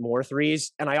to shoot more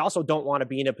threes. And I also don't want to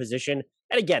be in a position.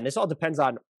 And again, this all depends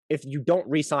on if you don't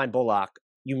re-sign Bullock,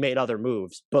 you made other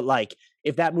moves. But like,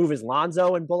 if that move is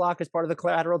Lonzo and Bullock is part of the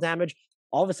collateral damage,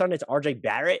 all of a sudden it's RJ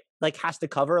Barrett, like has to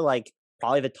cover like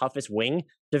probably the toughest wing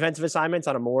defensive assignments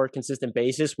on a more consistent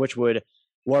basis, which would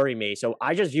worry me. So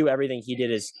I just view everything he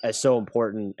did as so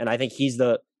important. And I think he's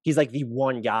like the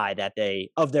one guy that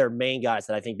of their main guys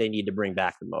that I think they need to bring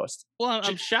back the most. Well,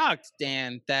 I'm shocked,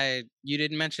 Dan, that you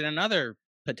didn't mention another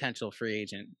potential free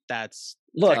agent. That's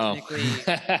technically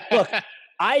look,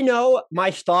 I know my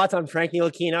thoughts on Frank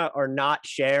Ntilikina are not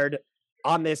shared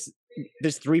on this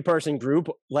 3-person group,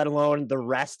 let alone the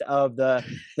rest of the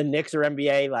Knicks or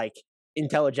NBA like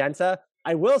intelligentsia.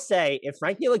 I will say if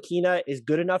Frank Ntilikina is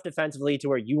good enough defensively to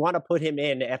where you want to put him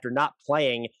in after not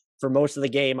playing for most of the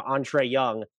game on Trae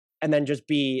Young, and then just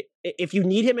if you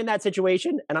need him in that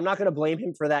situation, and I'm not going to blame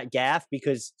him for that gaffe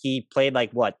because he played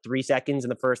like 3 seconds in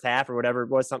the first half or whatever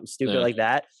it was, something stupid like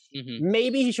that. Mm-hmm.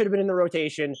 Maybe he should have been in the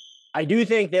rotation. I do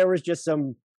think there was just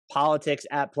some politics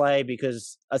at play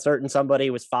because a certain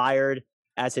somebody was fired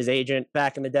as his agent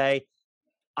back in the day.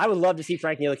 I would love to see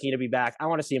Frank Ntilikina be back. I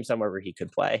want to see him somewhere where he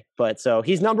could play. But so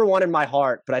he's number 1 in my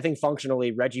heart, but I think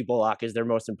functionally Reggie Bullock is their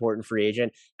most important free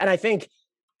agent. And I think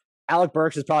Alec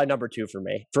Burks is probably number 2 for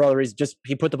me for all the reasons. Just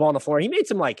he put the ball on the floor. He made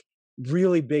some like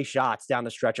really big shots down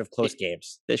the stretch of close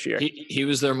games this year. He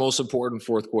was their most important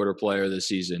fourth quarter player this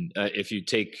season. If you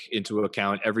take into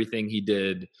account everything he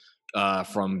did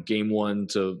from game 1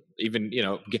 to even,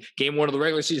 game 1 of the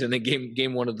regular season, then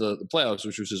game 1 of the playoffs,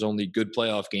 which was his only good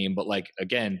playoff game. But like,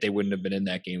 again, they wouldn't have been in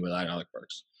that game without Alec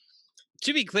Burks.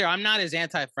 To be clear, I'm not as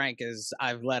anti-Frank as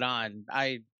I've let on.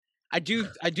 I do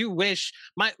wish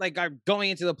going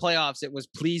into the playoffs, it was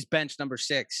please bench number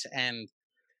 6 and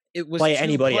it was play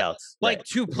anybody else. Like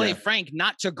to play Frank,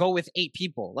 not to go with 8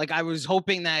 people. Like I was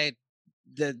hoping that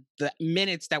the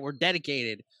minutes that were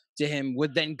dedicated to him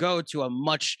would then go to a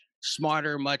much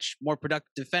smarter, much more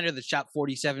productive defender that shot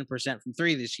 47% from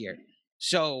 3 this year.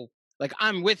 So like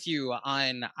I'm with you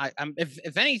on I'm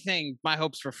if anything, my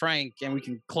hopes for Frank, and we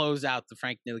can close out the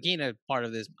Frank Ntilikina part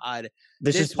of this pod.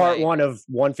 This is part 1 of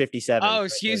 157. Oh,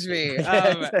 excuse me.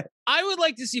 I would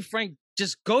like to see Frank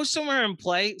just go somewhere and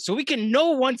play so we can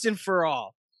know once and for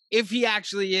all if he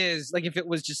actually is like if it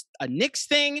was just a Knicks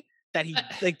thing that he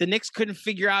like the Knicks couldn't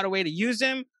figure out a way to use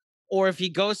him. Or if he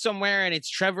goes somewhere and it's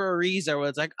Trevor Ariza, where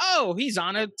it's like, oh, he's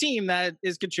on a team that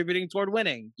is contributing toward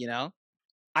winning,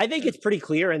 I think it's pretty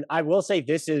clear, and I will say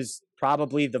this is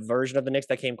probably the version of the Knicks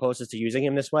that came closest to using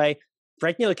him this way.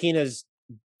 Frank Ntilikina's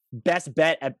best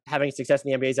bet at having success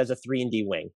in the NBA is as a 3-and-D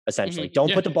wing, essentially. Mm-hmm.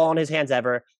 Don't put the ball in his hands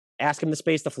ever. Ask him to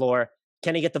space the floor.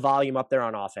 Can he get the volume up there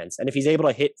on offense? And if he's able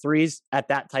to hit threes at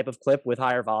that type of clip with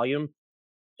higher volume,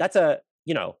 that's a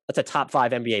top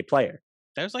 5 NBA player.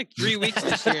 There was like 3 weeks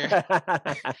this year.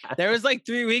 There was like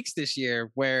 3 weeks this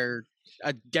year where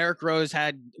Derrick Rose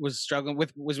was struggling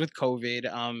with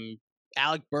COVID.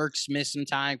 Alec Burks missed some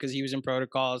time because he was in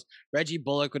protocols. Reggie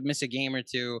Bullock would miss a game or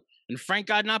two. And Frank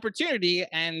got an opportunity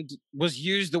and was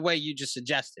used the way you just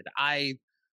suggested. I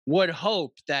would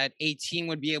hope that a team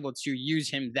would be able to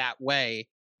use him that way.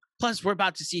 Plus, we're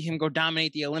about to see him go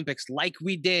dominate the Olympics like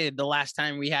we did the last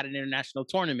time we had an international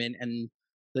tournament, and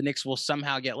the Knicks will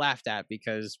somehow get laughed at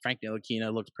because Frank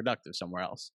Ntilikina looked productive somewhere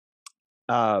else.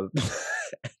 I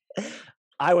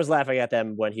was laughing at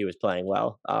them when he was playing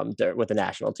well with the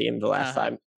national team the last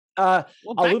time. Well,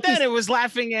 back then it was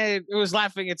laughing at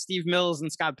Steve Mills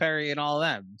and Scott Perry and all of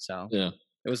them. So yeah.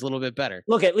 It was a little bit better.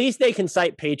 Look, at least they can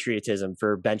cite patriotism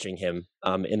for benching him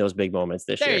in those big moments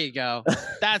this year. There you go.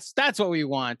 That's what we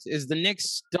want. Is the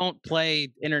Knicks don't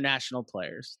play international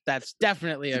players. That's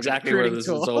definitely exactly where this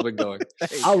has all been going.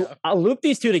 I'll loop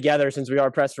these two together since we are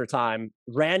pressed for time.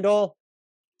 Randall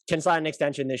can sign an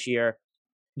extension this year.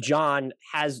 John,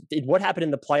 did what happened in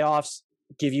the playoffs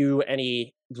give you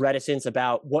any reticence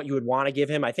about what you would want to give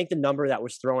him? I think the number that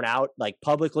was thrown out like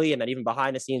publicly and then even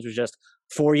behind the scenes was just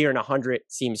 4 years and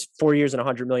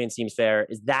 $100 million seems fair.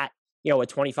 Is that, a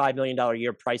 $25 million a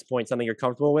year price point something you're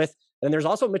comfortable with? And there's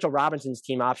also Mitchell Robinson's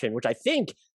team option, which I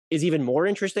think is even more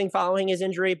interesting following his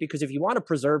injury, because if you want to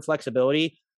preserve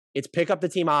flexibility, it's pick up the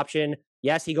team option.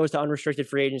 Yes, he goes to unrestricted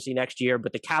free agency next year,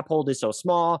 but the cap hold is so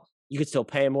small, you could still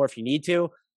pay him more if you need to.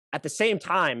 At the same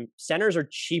time, centers are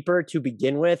cheaper to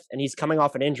begin with, and he's coming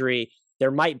off an injury. There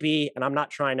might be, and I'm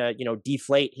not trying to,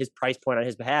 deflate his price point on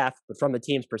his behalf, but from the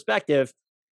team's perspective,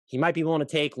 he might be willing to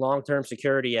take long-term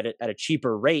security at a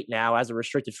cheaper rate now as a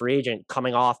restricted free agent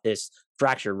coming off this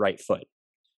fractured right foot.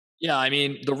 Yeah, I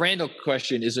mean, the Randall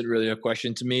question isn't really a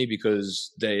question to me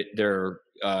because they're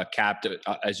capped,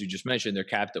 as you just mentioned, they're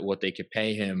capped at what they could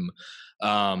pay him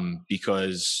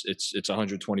because it's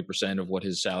 120% of what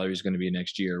his salary is going to be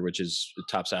next year, which is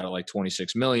tops out at like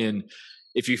 $26 million.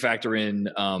 If you factor in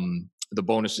the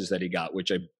bonuses that he got,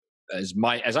 which as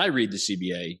I read the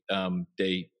CBA,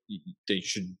 they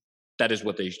should, that is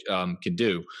what they can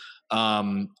do.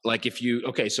 Like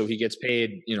so he gets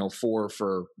paid, 4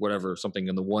 for whatever, something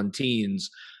in the 1 teens,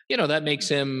 that makes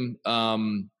him,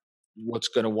 what's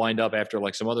going to wind up after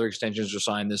like some other extensions are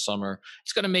signed this summer.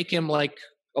 It's going to make him like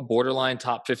a borderline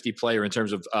top 50 player in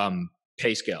terms of,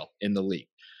 pay scale in the league.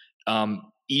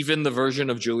 Even the version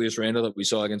of Julius Randle that we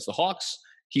saw against the Hawks,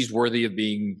 he's worthy of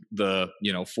being the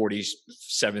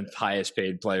 47th highest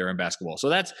paid player in basketball. So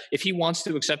that's, if he wants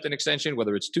to accept an extension,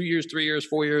 whether it's 2 years, 3 years,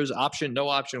 4 years, option, no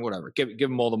option, whatever, give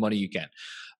him all the money you can.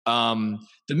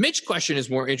 The Mitch question is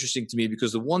more interesting to me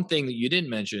because the one thing that you didn't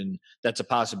mention that's a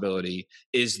possibility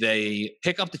is they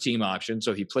pick up the team option.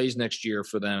 So he plays next year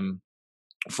for them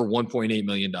for $1.8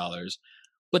 million,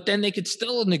 but then they could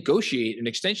still negotiate an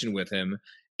extension with him.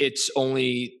 It's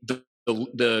only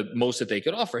the most that they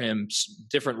could offer him,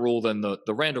 different rule than the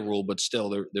Randall rule, but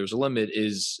still there's a limit,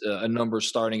 is a number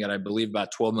starting at, I believe,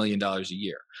 about $12 million a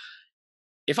year.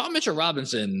 If I'm Mitchell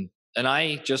Robinson and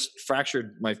I just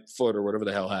fractured my foot or whatever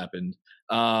the hell happened,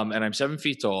 and I'm 7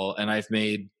 feet tall and I've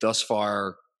made thus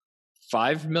far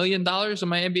 $5 million in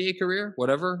my NBA career,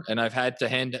 whatever, and I've had to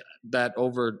hand that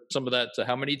over, some of that, to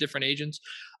how many different agents?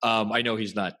 I know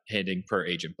he's not handing per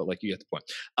agent, but like, you get the point.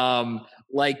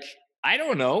 I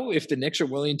don't know if the Knicks are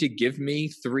willing to give me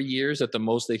 3 years at the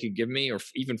most they could give me, or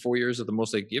even 4 years at the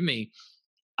most they could give me.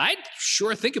 I'd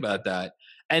sure think about that.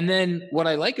 And then what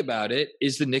I like about it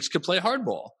is the Knicks could play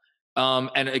hardball.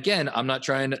 And again, I'm not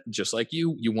trying to, just like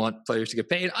you want players to get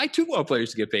paid. I too want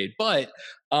players to get paid. But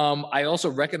I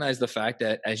also recognize the fact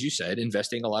that, as you said,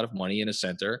 investing a lot of money in a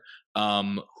center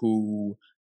who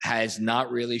has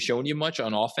not really shown you much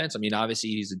on offense. I mean,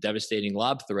 obviously he's a devastating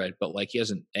lob threat, but like he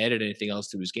hasn't added anything else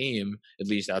to his game, at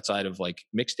least outside of like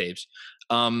mixtapes.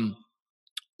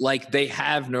 Like they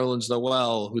have Nerlens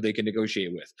Noel who they can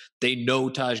negotiate with. They know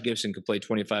Taj Gibson could play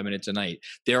 25 minutes a night.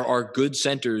 There are good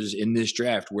centers in this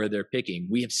draft where they're picking.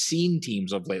 We have seen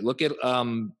teams of late. Look at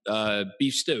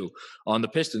Beef Stew on the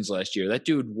Pistons last year. That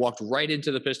dude walked right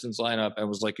into the Pistons lineup and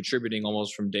was like contributing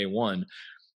almost from day one.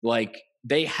 Like,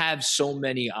 they have so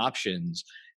many options.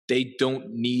 They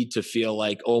don't need to feel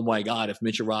like, oh my God, if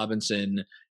Mitchell Robinson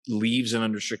leaves an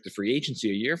unrestricted free agency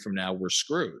a year from now, we're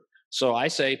screwed. So I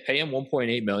say pay him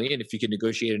 $1.8 million. If you can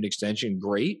negotiate an extension,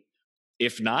 great.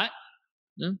 If not,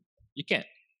 you can't.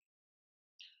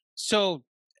 So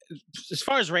as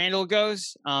far as Randall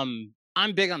goes, I'm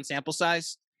big on sample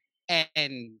size,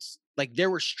 and like there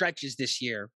were stretches this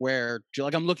year where,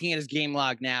 like, I'm looking at his game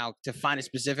log now to find a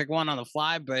specific one on the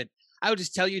fly, but I would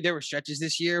just tell you there were stretches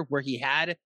this year where he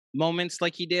had moments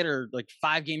like he did, or like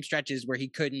 5-game stretches where he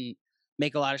couldn't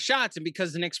make a lot of shots. And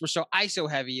because the Knicks were so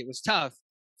ISO heavy, it was tough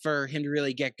for him to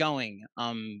really get going.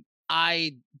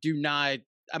 I do not.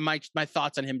 My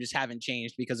thoughts on him just haven't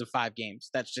changed because of 5 games.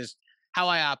 That's just how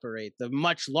I operate. The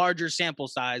much larger sample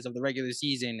size of the regular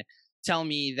season tell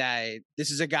me that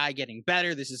this is a guy getting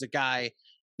better. This is a guy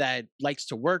that likes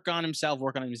to work on himself,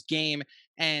 work on his game.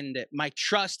 And my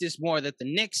trust is more that the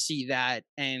Knicks see that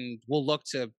and will look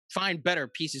to find better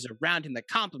pieces around him that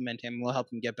complement him and will help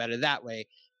him get better that way.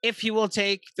 If he will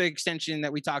take the extension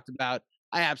that we talked about,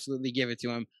 I absolutely give it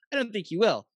to him. I don't think he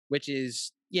will, which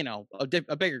is,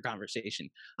 a bigger conversation.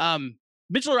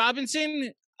 Mitchell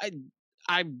Robinson,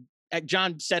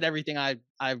 John said everything I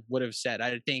would have said.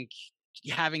 I think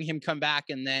having him come back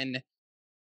and then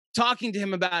talking to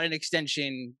him about an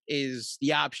extension is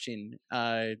the option.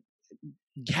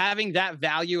 Having that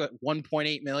value at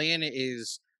 $1.8 million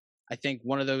is, I think,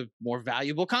 one of the more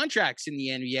valuable contracts in the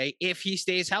NBA if he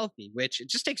stays healthy, which it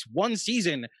just takes one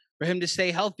season for him to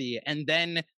stay healthy. And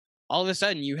then all of a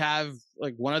sudden you have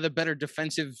like one of the better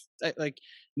defensive, like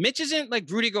Mitch isn't like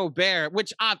Rudy Gobert,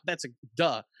 which that's a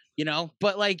duh.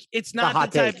 But like it's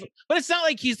not the type. But it's not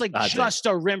like he's like just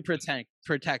a rim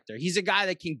protector. He's a guy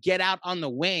that can get out on the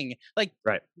wing. Like,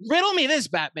 riddle me this,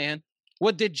 Batman.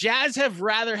 Would the Jazz have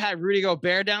rather had Rudy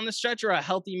Gobert down the stretch or a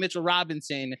healthy Mitchell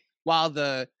Robinson while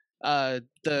the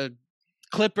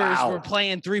Clippers were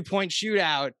playing 3-point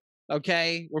shootout?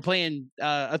 Okay, we're playing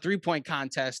a 3-point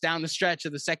contest down the stretch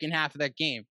of the second half of that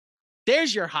game.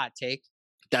 There's your hot take.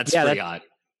 That's pretty hot.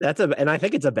 And I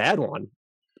think it's a bad one.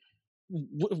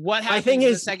 What happens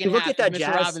in the second half if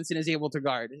Mitchell Robinson is able to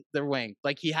guard the wing?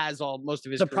 Like he has most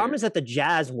of his career. Problem is that the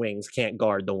Jazz wings can't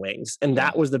guard the wings. And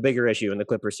that was the bigger issue in the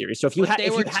Clippers series. So if you they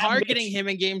were targeting him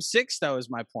in game 6, though, is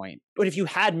my point. But if you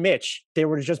had Mitch, there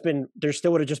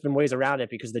still would have just been ways around it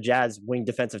because the Jazz wing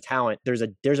defensive talent, there's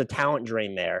a talent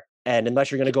drain there. And unless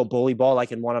you're going to go bully ball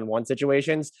like in one-on-one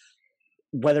situations,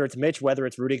 whether it's Mitch, whether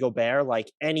it's Rudy Gobert,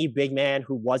 like any big man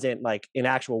who wasn't like an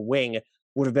actual wing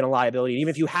would have been a liability. Even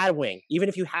if you had a wing, even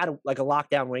if you had like a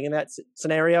lockdown wing in that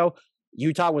scenario,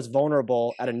 Utah was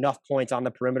vulnerable at enough points on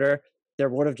the perimeter. There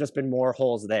would have just been more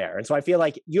holes there. And so I feel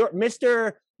like you're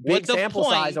Mr. Big sample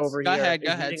size over here is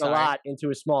putting a lot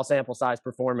into a small sample size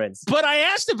performance. But I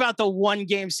asked about the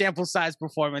 1-game sample size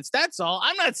performance. That's all.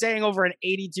 I'm not saying over an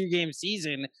 82-game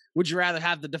season, would you rather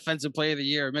have the defensive player of the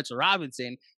year or Mitchell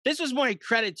Robinson? This was more a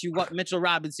credit to what Mitchell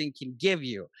Robinson can give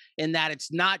you in that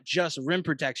it's not just rim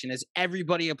protection as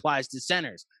everybody applies to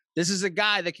centers. This is a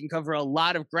guy that can cover a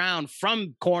lot of ground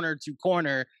from corner to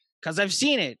corner because I've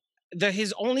seen it.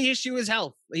 His only issue is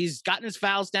health. He's gotten his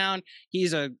fouls down.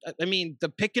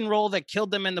 The pick and roll that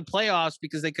killed them in the playoffs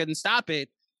because they couldn't stop it.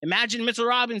 Imagine Mitchell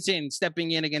Robinson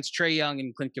stepping in against Trae Young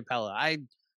and Clint Capella. I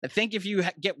think if you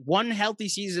get one healthy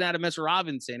season out of Mitchell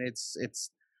Robinson, it's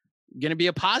going to be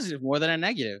a positive more than a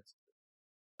negative.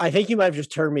 I think you might have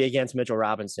just turned me against Mitchell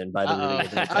Robinson by the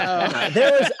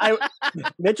way.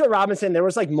 Mitchell Robinson, there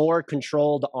was like more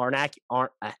controlled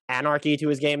anarchy to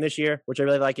his game this year, which I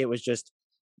really like. It was just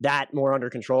that more under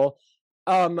control.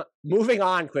 Moving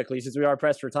on quickly, since we are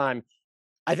pressed for time.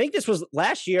 I think this was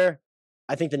last year.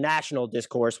 I think the national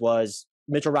discourse was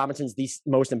Mitchell Robinson's the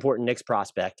most important Knicks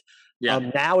prospect. Yeah.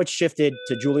 Now it's shifted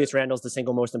to Julius Randle's the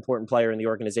single most important player in the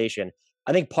organization.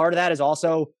 I think part of that is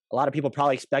also a lot of people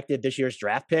probably expected this year's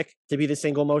draft pick to be the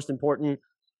single most important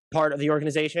part of the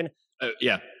organization.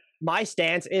 My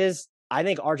stance is I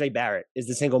think RJ Barrett is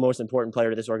the single most important player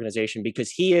to this organization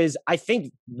because he is, I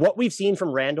think what we've seen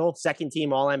from Randle, second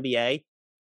team All-NBA,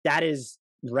 that is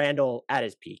Randle at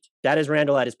his peak.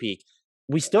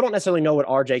 We still don't necessarily know what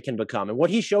RJ can become. And what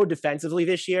he showed defensively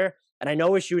this year, and I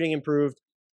know his shooting improved,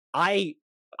 I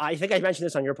think I mentioned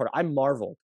this on your part, I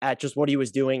marveled at just what he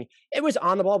was doing. It was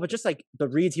on the ball, but just like the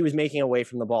reads he was making away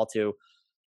from the ball too.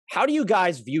 How do you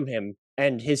guys view him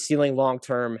and his ceiling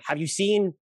long-term? Have you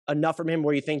seen enough from him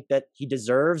where you think that he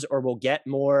deserves or will get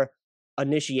more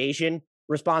initiation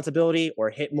responsibility or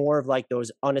hit more of like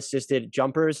those unassisted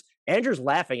jumpers? Andrew's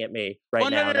laughing at me right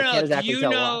now.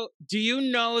 No. Do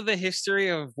you know the history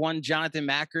of one Jonathan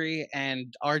Macri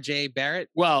and RJ Barrett?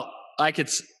 Well, I could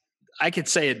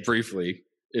say it briefly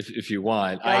if you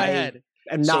want. Go ahead.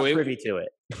 I'm not privy to it.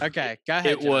 Okay, go ahead.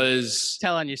 It was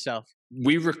tell on yourself.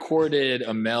 We recorded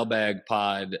a mailbag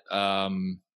pod.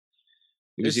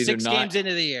 It was 6 games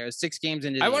into the year. 6 games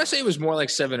into the year. I want to say it was more like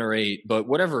 7 or 8, but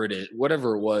whatever it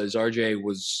was, RJ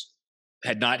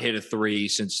had not hit a 3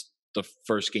 since the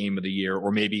first game of the year,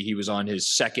 or maybe he was on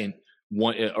his second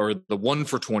one or the 1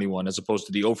 for 21 as opposed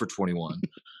to the 0 for 21.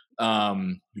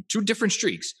 2 different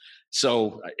streaks.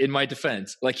 So in my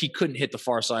defense, like he couldn't hit the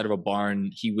far side of a barn.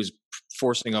 He was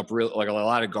forcing up a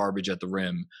lot of garbage at the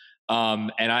rim.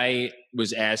 And I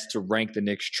was asked to rank the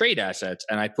Knicks trade assets,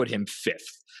 and I put him 5th.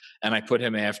 and I put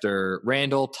him after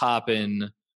Randall, Toppin,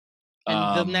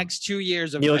 and the next 2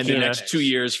 years of and the next 2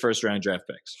 years first round draft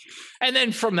picks. And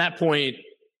then from that point,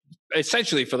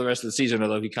 essentially for the rest of the season,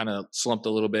 although he kind of slumped a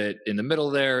little bit in the middle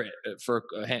there for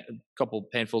a couple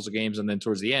handfuls of games, and then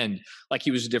towards the end, like he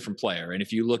was a different player. And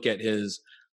if you look at his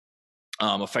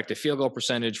effective field goal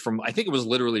percentage from, I think it was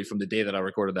literally from the day that I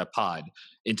recorded that pod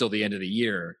until the end of the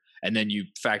year, and then you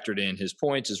factored in his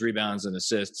points, his rebounds, and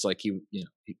assists, like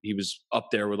he was up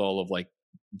there with all of like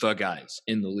the guys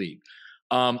in the league.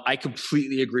 I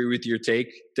completely agree with your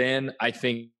take, Dan. I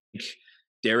think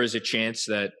there is a chance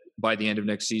that by the end of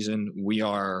next season, we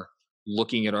are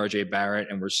looking at RJ Barrett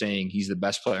and we're saying he's the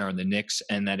best player on the Knicks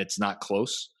and that it's not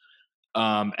close.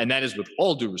 And that is with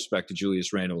all due respect to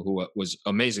Julius Randle, who was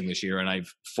amazing this year. And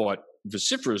I've fought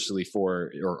vociferously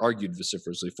for, or argued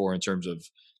vociferously for, in terms of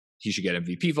he should get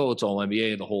MVP votes, all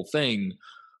NBA, the whole thing.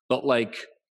 But like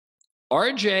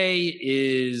RJ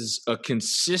is a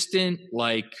consistent,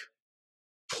 like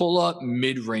pull up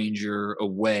mid-ranger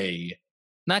away.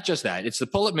 Not just that, it's the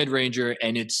pull up mid-ranger,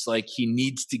 and it's like he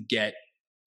needs to get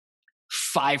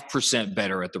 5%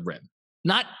 better at the rim.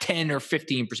 Not 10 or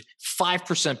 15%,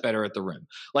 5% better at the rim.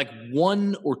 Like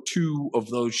 1 or 2 of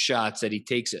those shots that he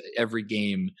takes every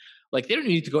game, like they don't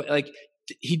need to go, like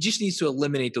he just needs to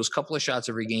eliminate those couple of shots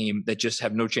every game that just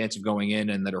have no chance of going in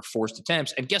and that are forced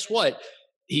attempts. And guess what?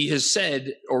 He has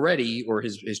said already, or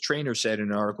his trainer said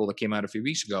in an article that came out a few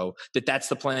weeks ago, that that's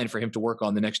the plan for him to work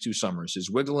on the next 2 summers: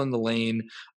 is wiggle in the lane,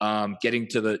 getting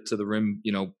to the rim,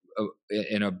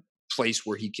 in a place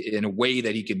where in a way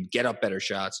that he can get up better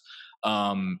shots,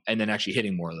 and then actually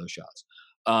hitting more of those shots.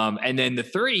 And then the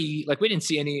 3, like we didn't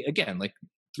see any, again, like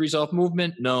 3s off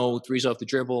movement, no. 3s off the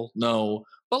dribble, no.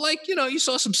 But like, you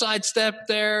saw some sidestep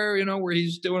there, where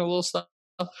he's doing a little stuff.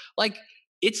 Like,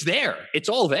 it's there. It's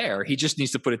all there. He just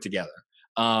needs to put it together.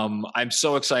 I'm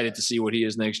so excited to see what he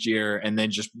is next year. And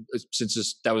then just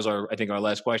since that was our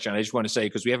last question, I just want to say,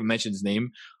 because we haven't mentioned his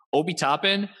name, Obi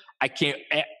Toppin, I can't,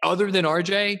 other than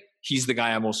RJ, he's the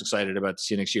guy I'm most excited about to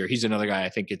see next year. He's another guy I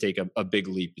think could take a big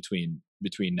leap between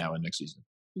now and next season.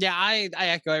 Yeah, I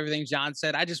echo everything John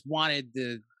said. I just wanted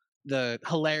the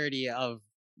hilarity of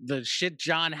the shit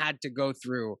John had to go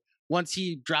through once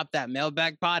he dropped that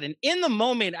mailbag pod. And in the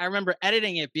moment, I remember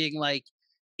editing it being like,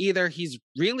 either he's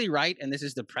really right and this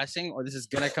is depressing, or this is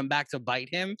going to come back to bite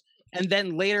him. And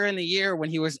then later in the year, when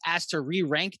he was asked to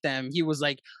re-rank them, he was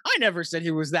like, I never said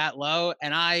he was that low.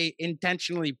 And I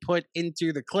intentionally put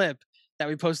into the clip that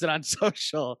we posted on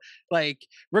social, like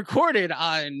recorded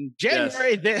on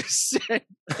January this.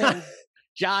 And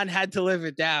John had to live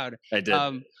it down. I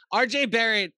did. RJ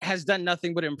Barrett has done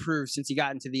nothing but improve since he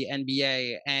got into the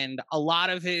NBA, and a lot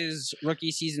of his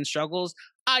rookie season struggles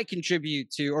I attribute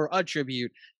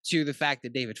to the fact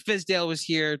that David Fizdale was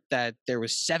here, that there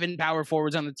was 7 power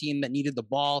forwards on the team that needed the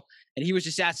ball, and he was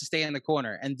just asked to stay in the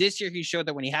corner. And this year he showed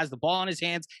that when he has the ball in his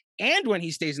hands and when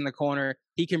he stays in the corner,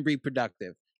 he can be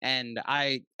productive. And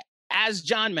I, as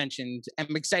John mentioned,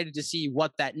 am excited to see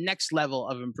what that next level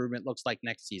of improvement looks like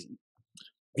next season.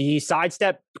 The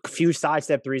few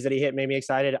sidestep 3s that he hit made me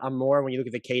excited. I'm more, when you look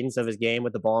at the cadence of his game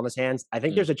with the ball in his hands, I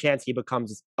think there's a chance he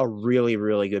becomes a really,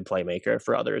 really good playmaker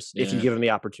for others if you give him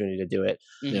the opportunity to do it.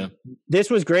 Yeah. This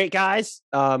was great, guys.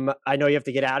 I know you have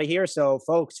to get out of here. So,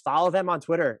 folks, follow them on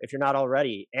Twitter if you're not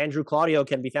already. Andrew Claudio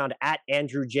can be found at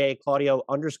Andrew J. Claudio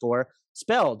 _,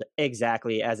 spelled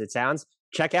exactly as it sounds.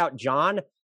 Check out John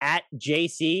at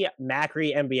JC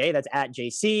Macri NBA. That's at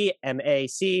JC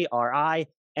MACRI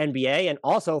NBA, and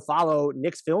also follow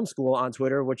Knicks Film School on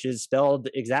Twitter, which is spelled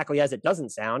exactly as it doesn't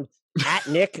sound, at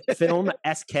Nick Film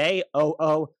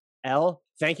SKOOL.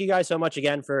 Thank you guys so much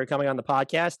again for coming on the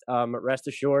podcast. Rest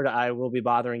assured, I will be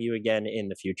bothering you again in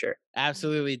the future.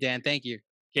 Absolutely, Dan. Thank you.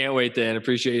 Can't wait, Dan.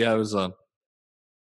 Appreciate you having us on.